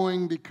I'm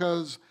going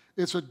because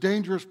it's a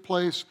dangerous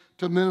place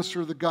to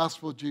minister the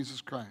gospel of Jesus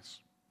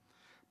Christ.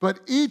 But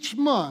each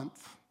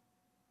month,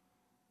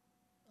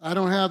 I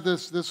don't have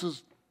this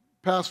is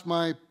past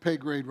my pay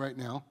grade right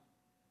now.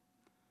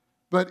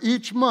 But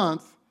each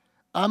month,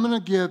 I'm going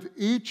to give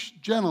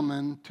each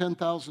gentleman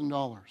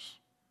 $10,000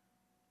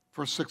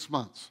 for 6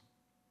 months.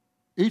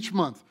 Each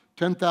month,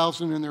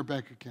 $10,000 in their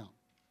bank account.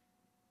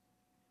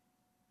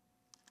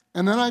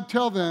 And then I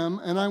tell them,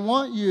 and I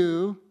want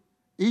you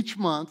each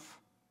month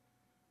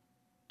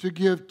to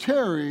give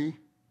Terry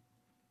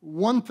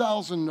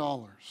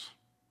 $1,000.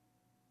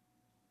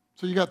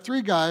 So you got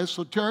 3 guys,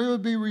 so Terry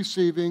would be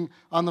receiving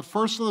on the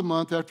first of the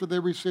month after they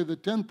receive the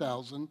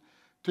 $10,000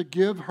 to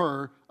give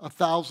her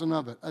 1,000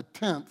 of it, a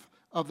tenth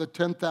of the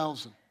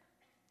 10,000.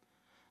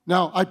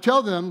 Now, I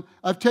tell them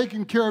I've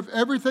taken care of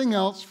everything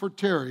else for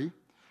Terry,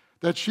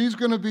 that she's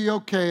going to be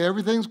okay,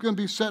 everything's going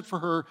to be set for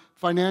her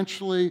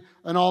financially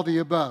and all the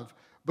above.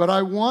 But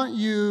I want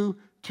you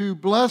to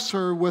bless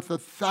her with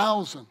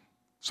 1,000.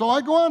 So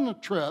I go on a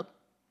trip,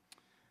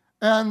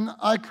 and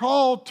I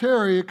call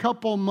Terry a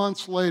couple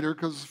months later,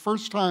 because it's the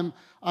first time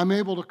I'm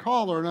able to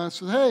call her, and I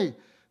said, hey,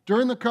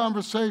 during the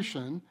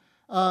conversation,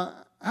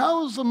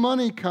 how is the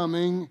money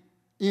coming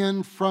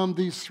in from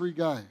these 3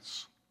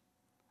 guys?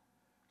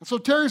 And so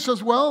Terry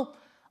says, well,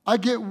 I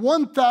get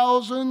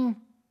 1,000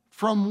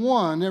 from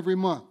one every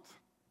month.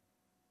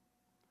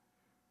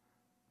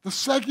 The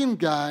second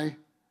guy,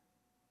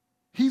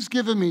 he's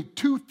giving me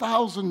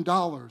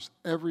 $2,000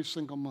 every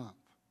single month.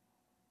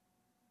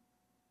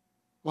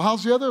 Well,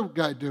 how's the other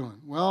guy doing?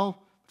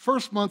 Well,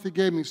 first month he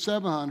gave me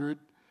 $700,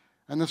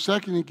 and the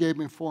second he gave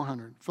me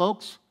 $400.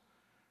 Folks,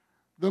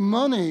 the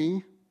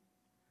money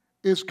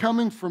is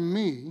coming from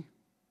me,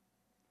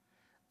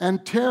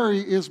 and Terry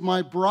is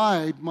my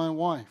bride, my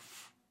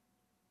wife.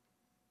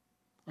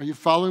 Are you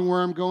following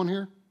where I'm going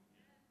here?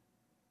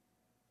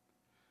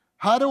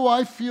 How do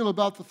I feel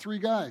about the 3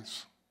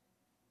 guys?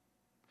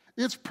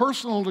 It's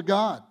personal to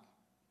God.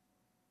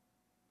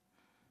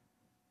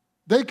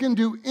 They can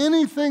do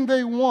anything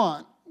they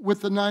want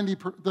with the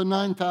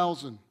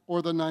 9,000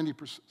 or the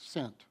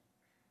 90%?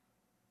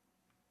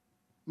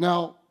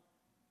 Now,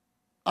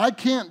 I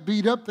can't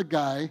beat up the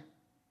guy,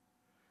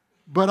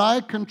 but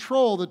I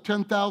control the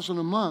 10,000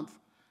 a month,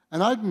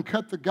 and I can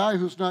cut the guy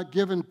who's not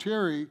giving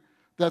Terry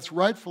that's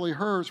rightfully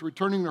hers,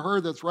 returning to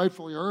her that's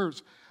rightfully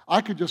hers.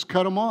 I could just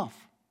cut him off.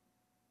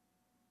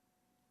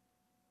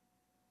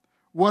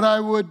 What I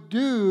would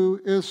do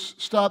is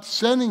stop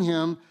sending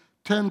him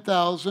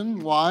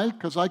 10,000. Why?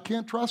 Because I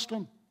can't trust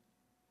him.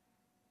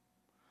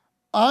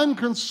 I'm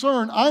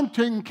concerned. I'm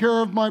taking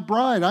care of my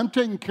bride. I'm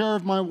taking care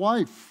of my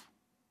wife.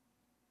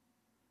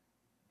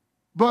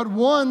 But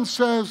one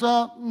says,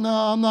 no,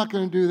 I'm not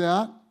going to do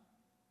that.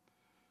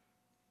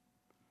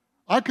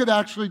 I could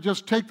actually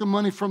just take the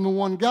money from the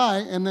one guy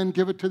and then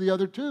give it to the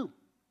other two.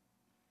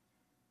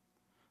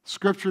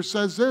 Scripture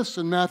says this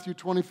in Matthew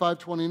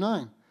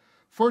 25:29.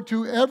 For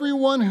to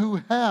everyone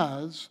who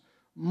has,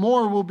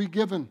 more will be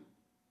given,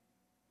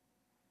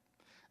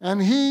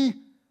 and he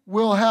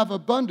will have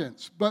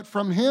abundance. But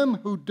from him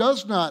who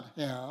does not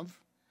have,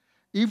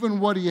 even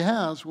what he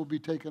has will be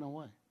taken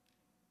away.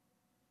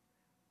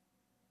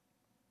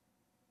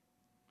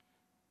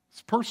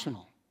 It's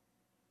personal.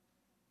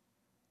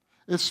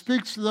 It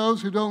speaks to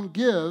those who don't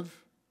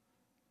give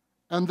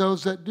and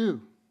those that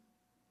do.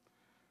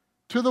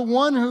 To the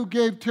one who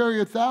gave Terry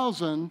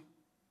 1,000,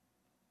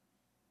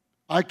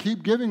 I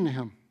keep giving to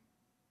him.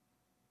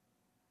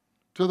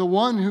 To the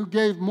one who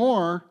gave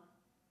more,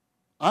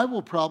 I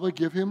will probably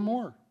give him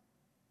more.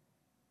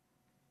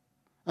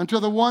 And to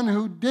the one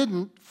who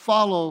didn't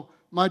follow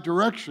my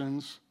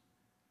directions,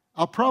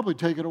 I'll probably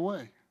take it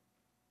away.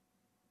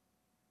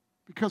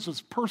 Because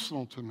it's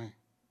personal to me.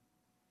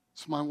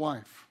 It's my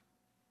wife.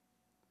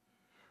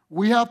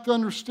 We have to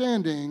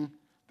understand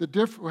the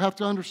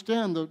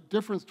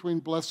difference between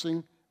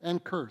blessing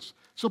and curse.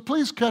 So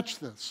please catch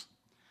this.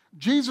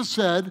 Jesus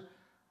said,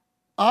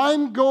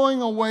 I'm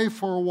going away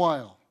for a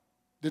while.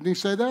 Didn't he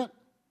say that?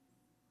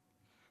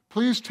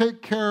 Please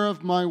take care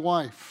of my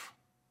wife.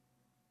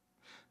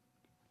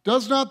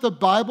 Does not the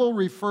Bible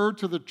refer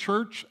to the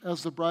church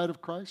as the bride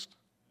of Christ?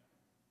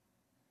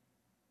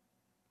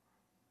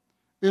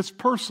 It's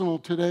personal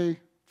today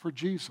for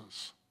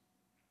Jesus.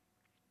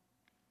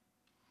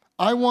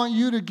 I want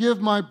you to give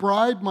my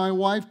bride, my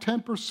wife,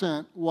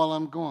 10% while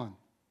I'm gone.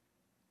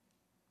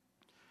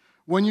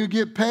 When you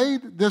get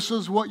paid, this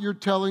is what you're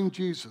telling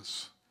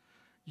Jesus.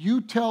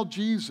 You tell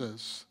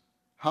Jesus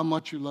how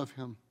much you love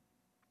him.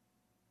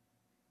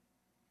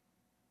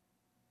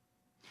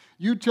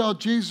 You tell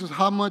Jesus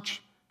how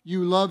much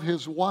you love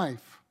his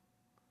wife,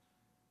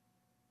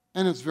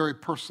 and it's very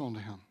personal to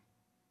him.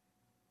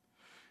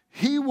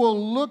 He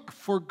will look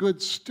for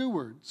good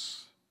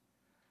stewards,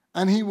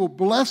 and he will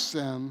bless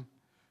them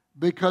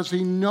because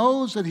he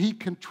knows that he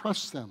can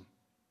trust them.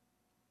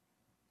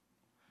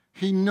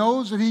 He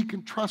knows that he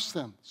can trust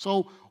them.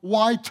 So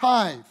why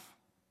tithe?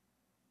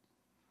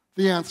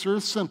 The answer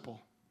is simple.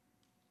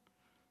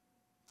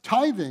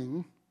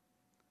 Tithing,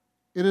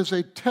 it is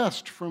a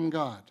test from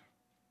God.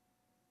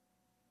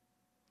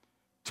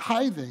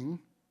 Tithing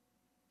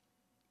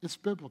is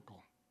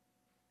biblical.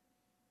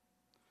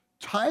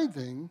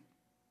 Tithing,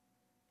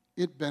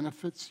 it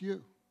benefits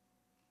you.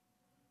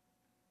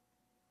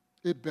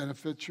 It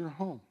benefits your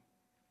home.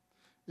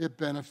 It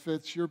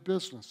benefits your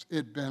business.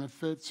 It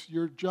benefits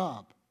your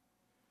job.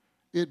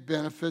 It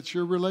benefits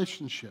your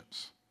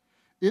relationships.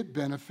 It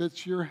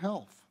benefits your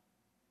health.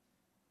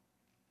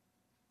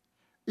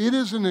 It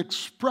is an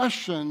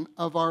expression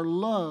of our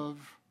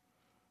love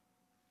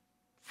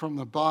from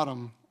the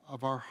bottom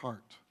of our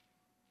heart.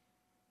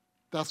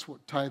 That's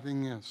what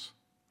tithing is.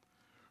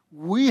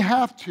 We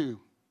have to.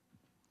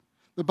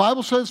 The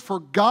Bible says, for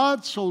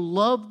God so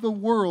loved the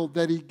world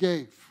that he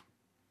gave.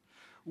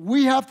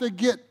 We have to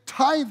get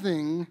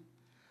tithing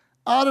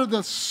out of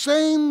the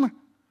same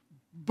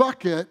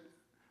bucket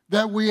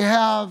that we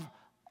have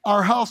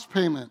our house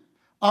payment,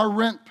 our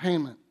rent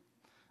payment,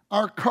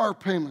 our car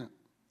payment,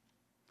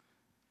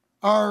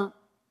 our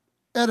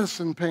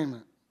Edison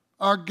payment,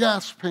 our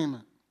gas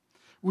payment.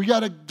 We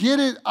got to get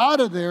it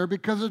out of there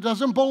because it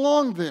doesn't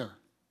belong there.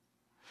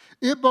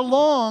 It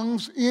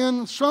belongs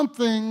in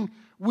something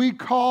we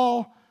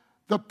call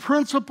the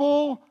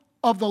principle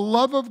of the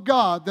love of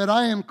God, that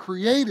I am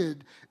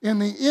created in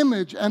the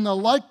image and the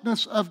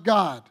likeness of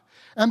God.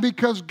 And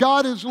because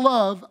God is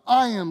love,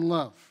 I am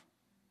love.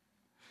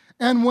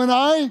 And when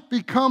I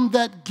become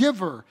that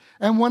giver,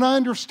 and when I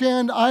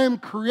understand I am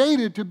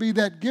created to be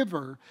that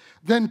giver,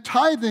 then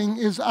tithing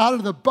is out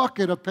of the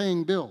bucket of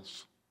paying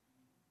bills.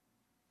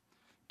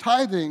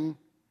 Tithing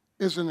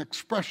is an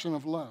expression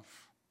of love.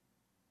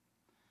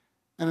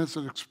 And it's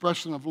an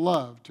expression of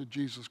love to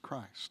Jesus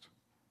Christ.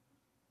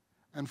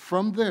 And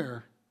from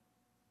there,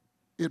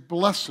 it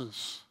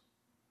blesses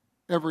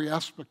every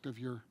aspect of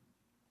your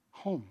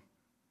home.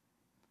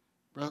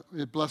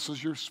 It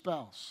blesses your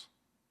spouse.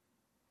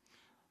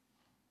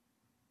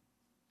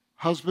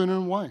 Husband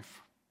and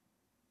wife.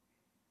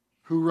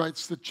 Who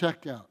writes the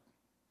check out?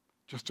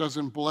 Just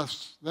doesn't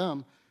bless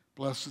them,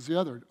 blesses the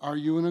other. Are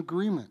you in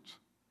agreement?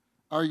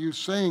 are you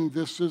saying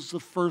this is the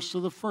first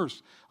of the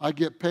first? I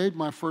get paid,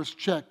 my first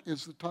check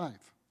is the tithe.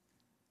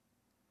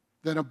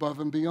 Then above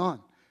and beyond.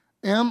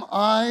 Am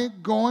I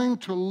going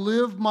to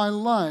live my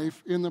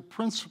life in the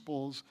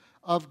principles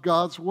of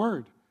God's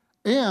Word?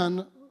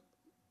 And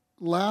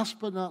last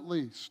but not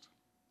least,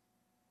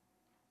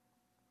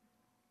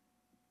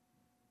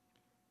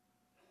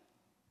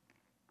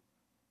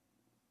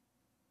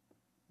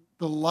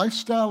 the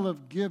lifestyle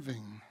of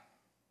giving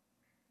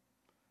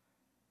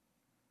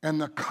and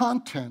the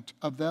content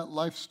of that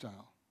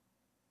lifestyle,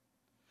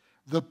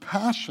 the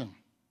passion,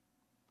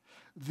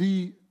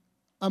 the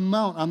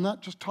amount, I'm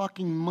not just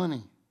talking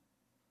money,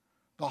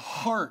 the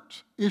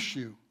heart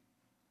issue,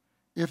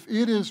 if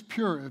it is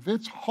pure, if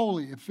it's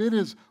holy, if it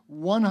is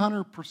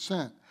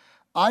 100%,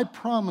 I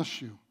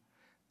promise you,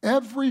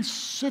 every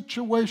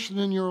situation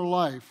in your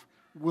life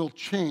will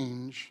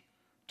change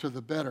to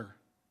the better.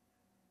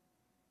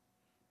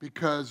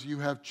 Because you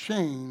have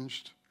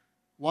changed,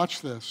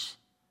 watch this,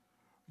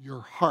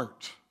 your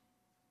heart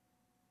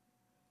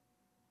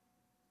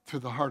to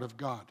the heart of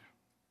God.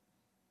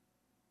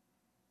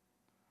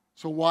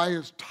 So why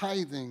is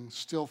tithing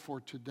still for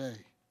today?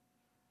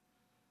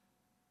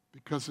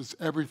 Because it's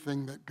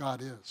everything that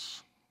God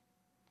is,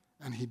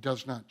 and He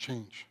does not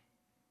change.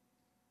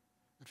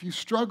 If you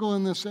struggle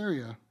in this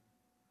area,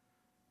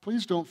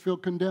 please don't feel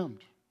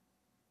condemned.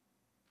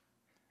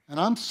 And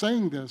I'm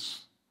saying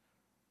this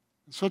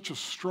in such a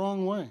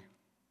strong way.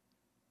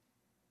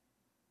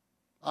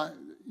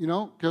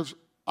 Because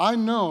I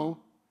know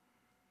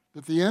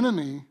that the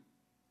enemy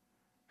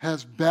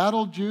has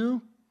battled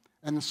you,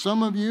 and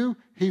some of you,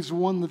 he's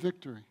won the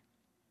victory.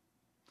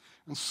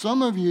 And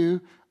some of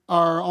you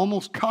are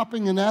almost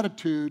copying an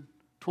attitude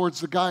towards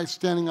the guy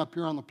standing up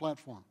here on the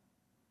platform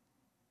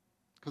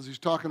because he's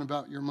talking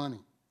about your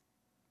money.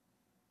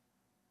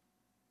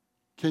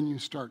 Can you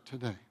start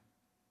today?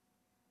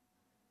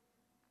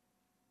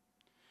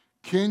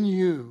 Can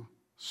you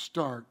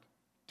start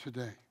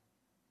today?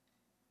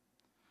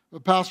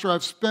 But Pastor,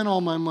 I've spent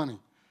all my money.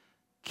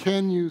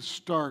 Can you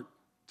start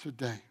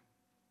today?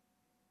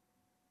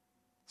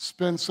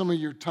 Spend some of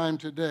your time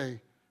today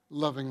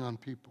loving on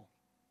people.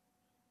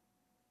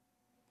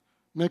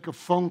 Make a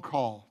phone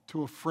call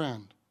to a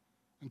friend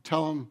and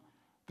tell them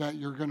that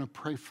you're going to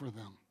pray for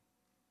them.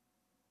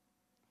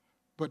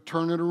 But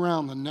turn it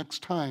around the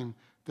next time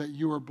that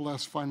you are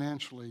blessed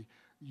financially,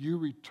 you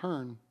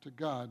return to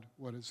God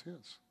what is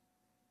His.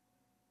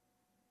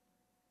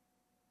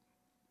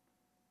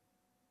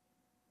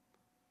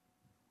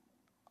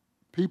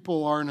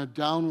 People are in a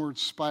downward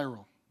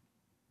spiral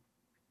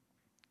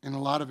in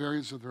a lot of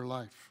areas of their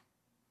life,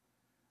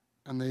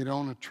 and they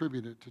don't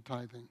attribute it to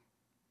tithing.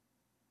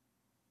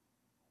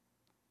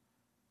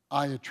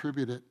 I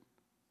attribute it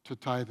to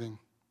tithing.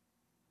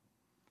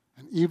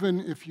 And even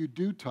if you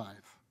do tithe,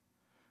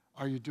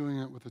 are you doing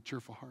it with a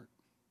cheerful heart?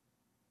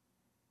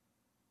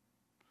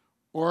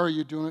 Or are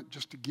you doing it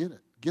just to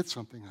get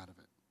something out of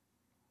it?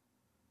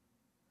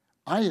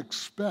 I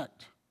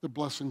expect the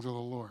blessings of the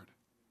Lord.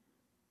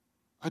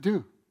 I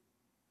do.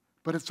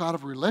 But it's out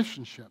of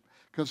relationship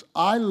because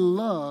I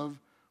love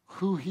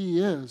who He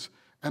is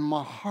and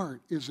my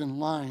heart is in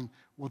line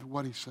with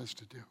what He says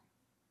to do.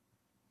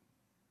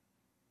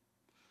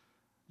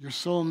 You're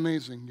so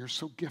amazing. You're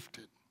so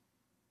gifted.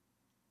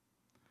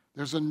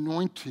 There's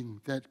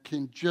anointing that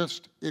can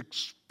just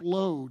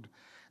explode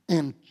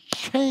and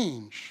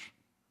change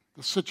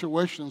the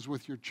situations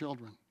with your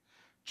children.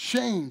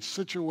 Change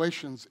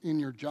situations in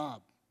your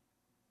job.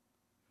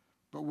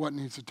 But what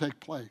needs to take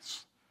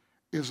place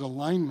is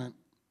alignment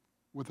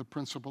with the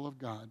principle of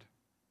God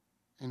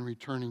in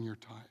returning your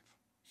tithe.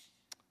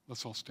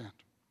 Let's all stand.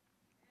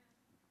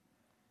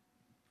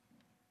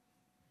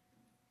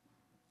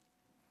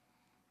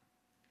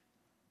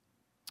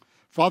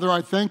 Father,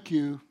 I thank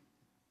you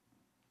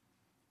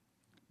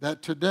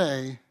that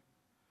today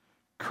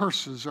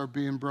curses are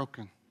being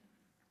broken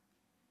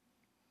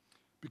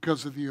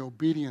because of the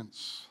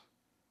obedience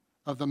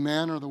of the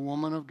man or the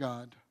woman of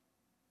God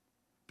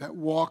that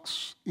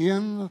walks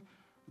in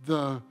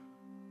the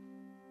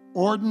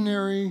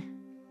ordinary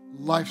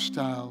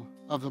lifestyle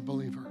of the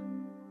believer,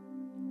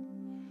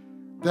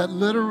 that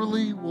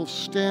literally will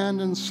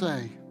stand and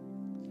say,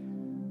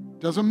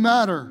 doesn't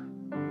matter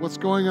what's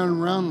going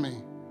on around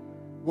me.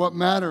 What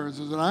matters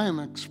is that I am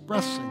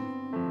expressing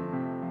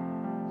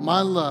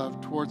my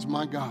love towards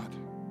my God.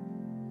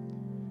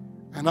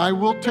 And I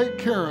will take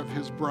care of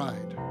His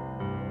bride.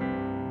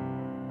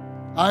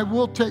 I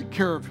will take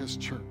care of His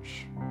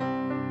church.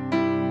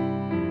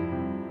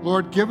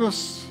 Lord, give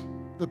us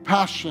the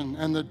passion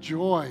and the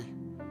joy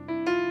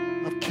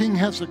of King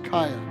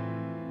Hezekiah,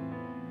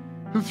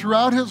 who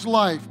throughout his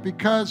life,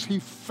 because he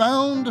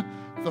found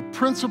the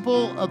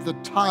principle of the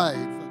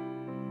tithe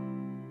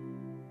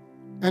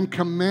and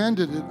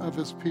commanded it of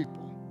his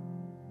people,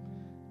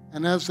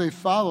 and as they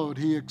followed,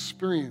 he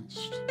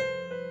experienced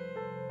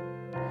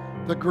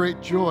the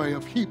great joy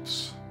of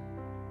heaps.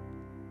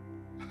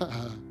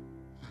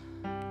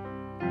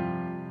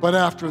 But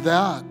after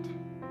that,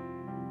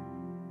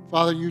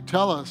 Father, you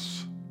tell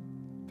us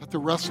that the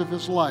rest of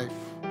his life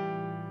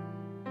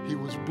He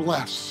was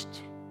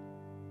blessed.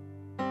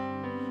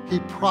 He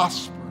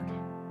prospered.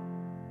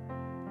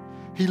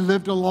 He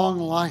lived a long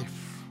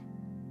life.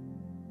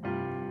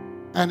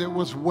 And it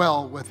was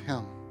well with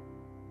him.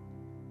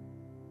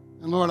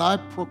 And Lord, I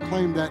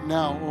proclaim that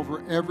now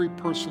over every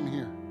person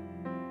here.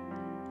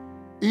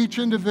 Each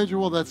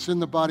individual that's in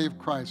the body of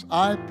Christ,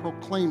 I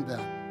proclaim that.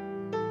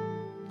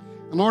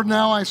 And Lord,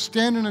 now I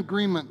stand in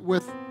agreement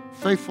with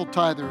faithful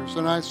tithers,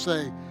 and I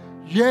say,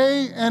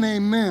 yea and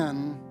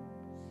amen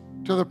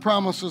to the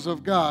promises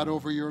of God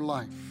over your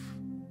life.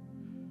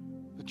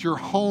 That your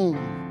home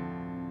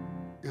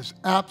is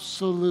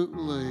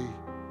absolutely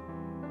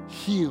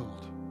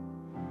healed.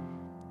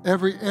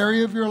 Every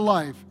area of your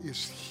life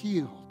is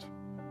healed.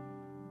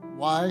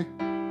 Why?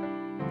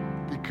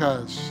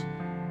 Because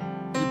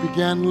you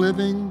began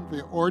living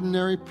the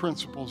ordinary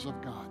principles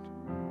of God,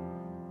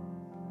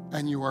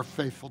 and you are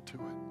faithful to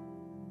it.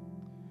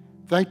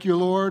 Thank you,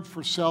 Lord,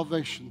 for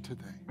salvation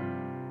today.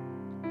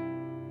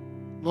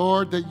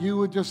 Lord, that you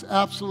would just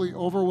absolutely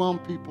overwhelm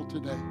people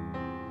today.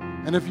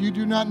 And if you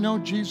do not know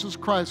Jesus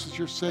Christ as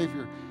your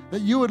Savior,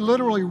 that you would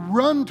literally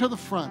run to the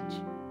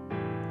front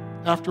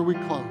after we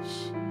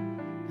close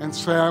and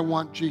say, I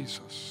want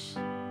Jesus.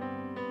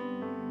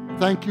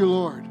 Thank you,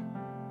 Lord,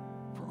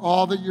 for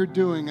all that you're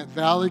doing at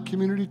Valley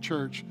Community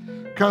Church,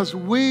 because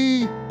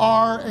we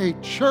are a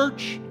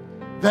church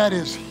that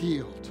is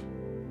healed.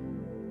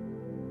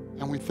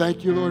 And we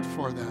thank you, Lord,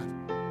 for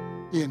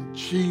that. In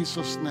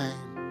Jesus'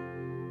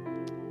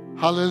 name.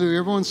 Hallelujah.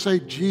 Everyone say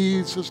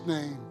Jesus'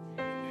 name.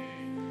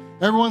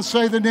 Everyone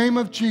say the name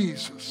of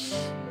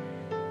Jesus.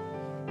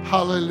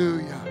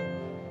 Hallelujah.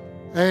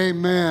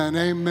 Amen.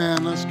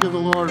 Amen. Let's give the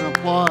Lord an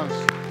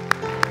applause.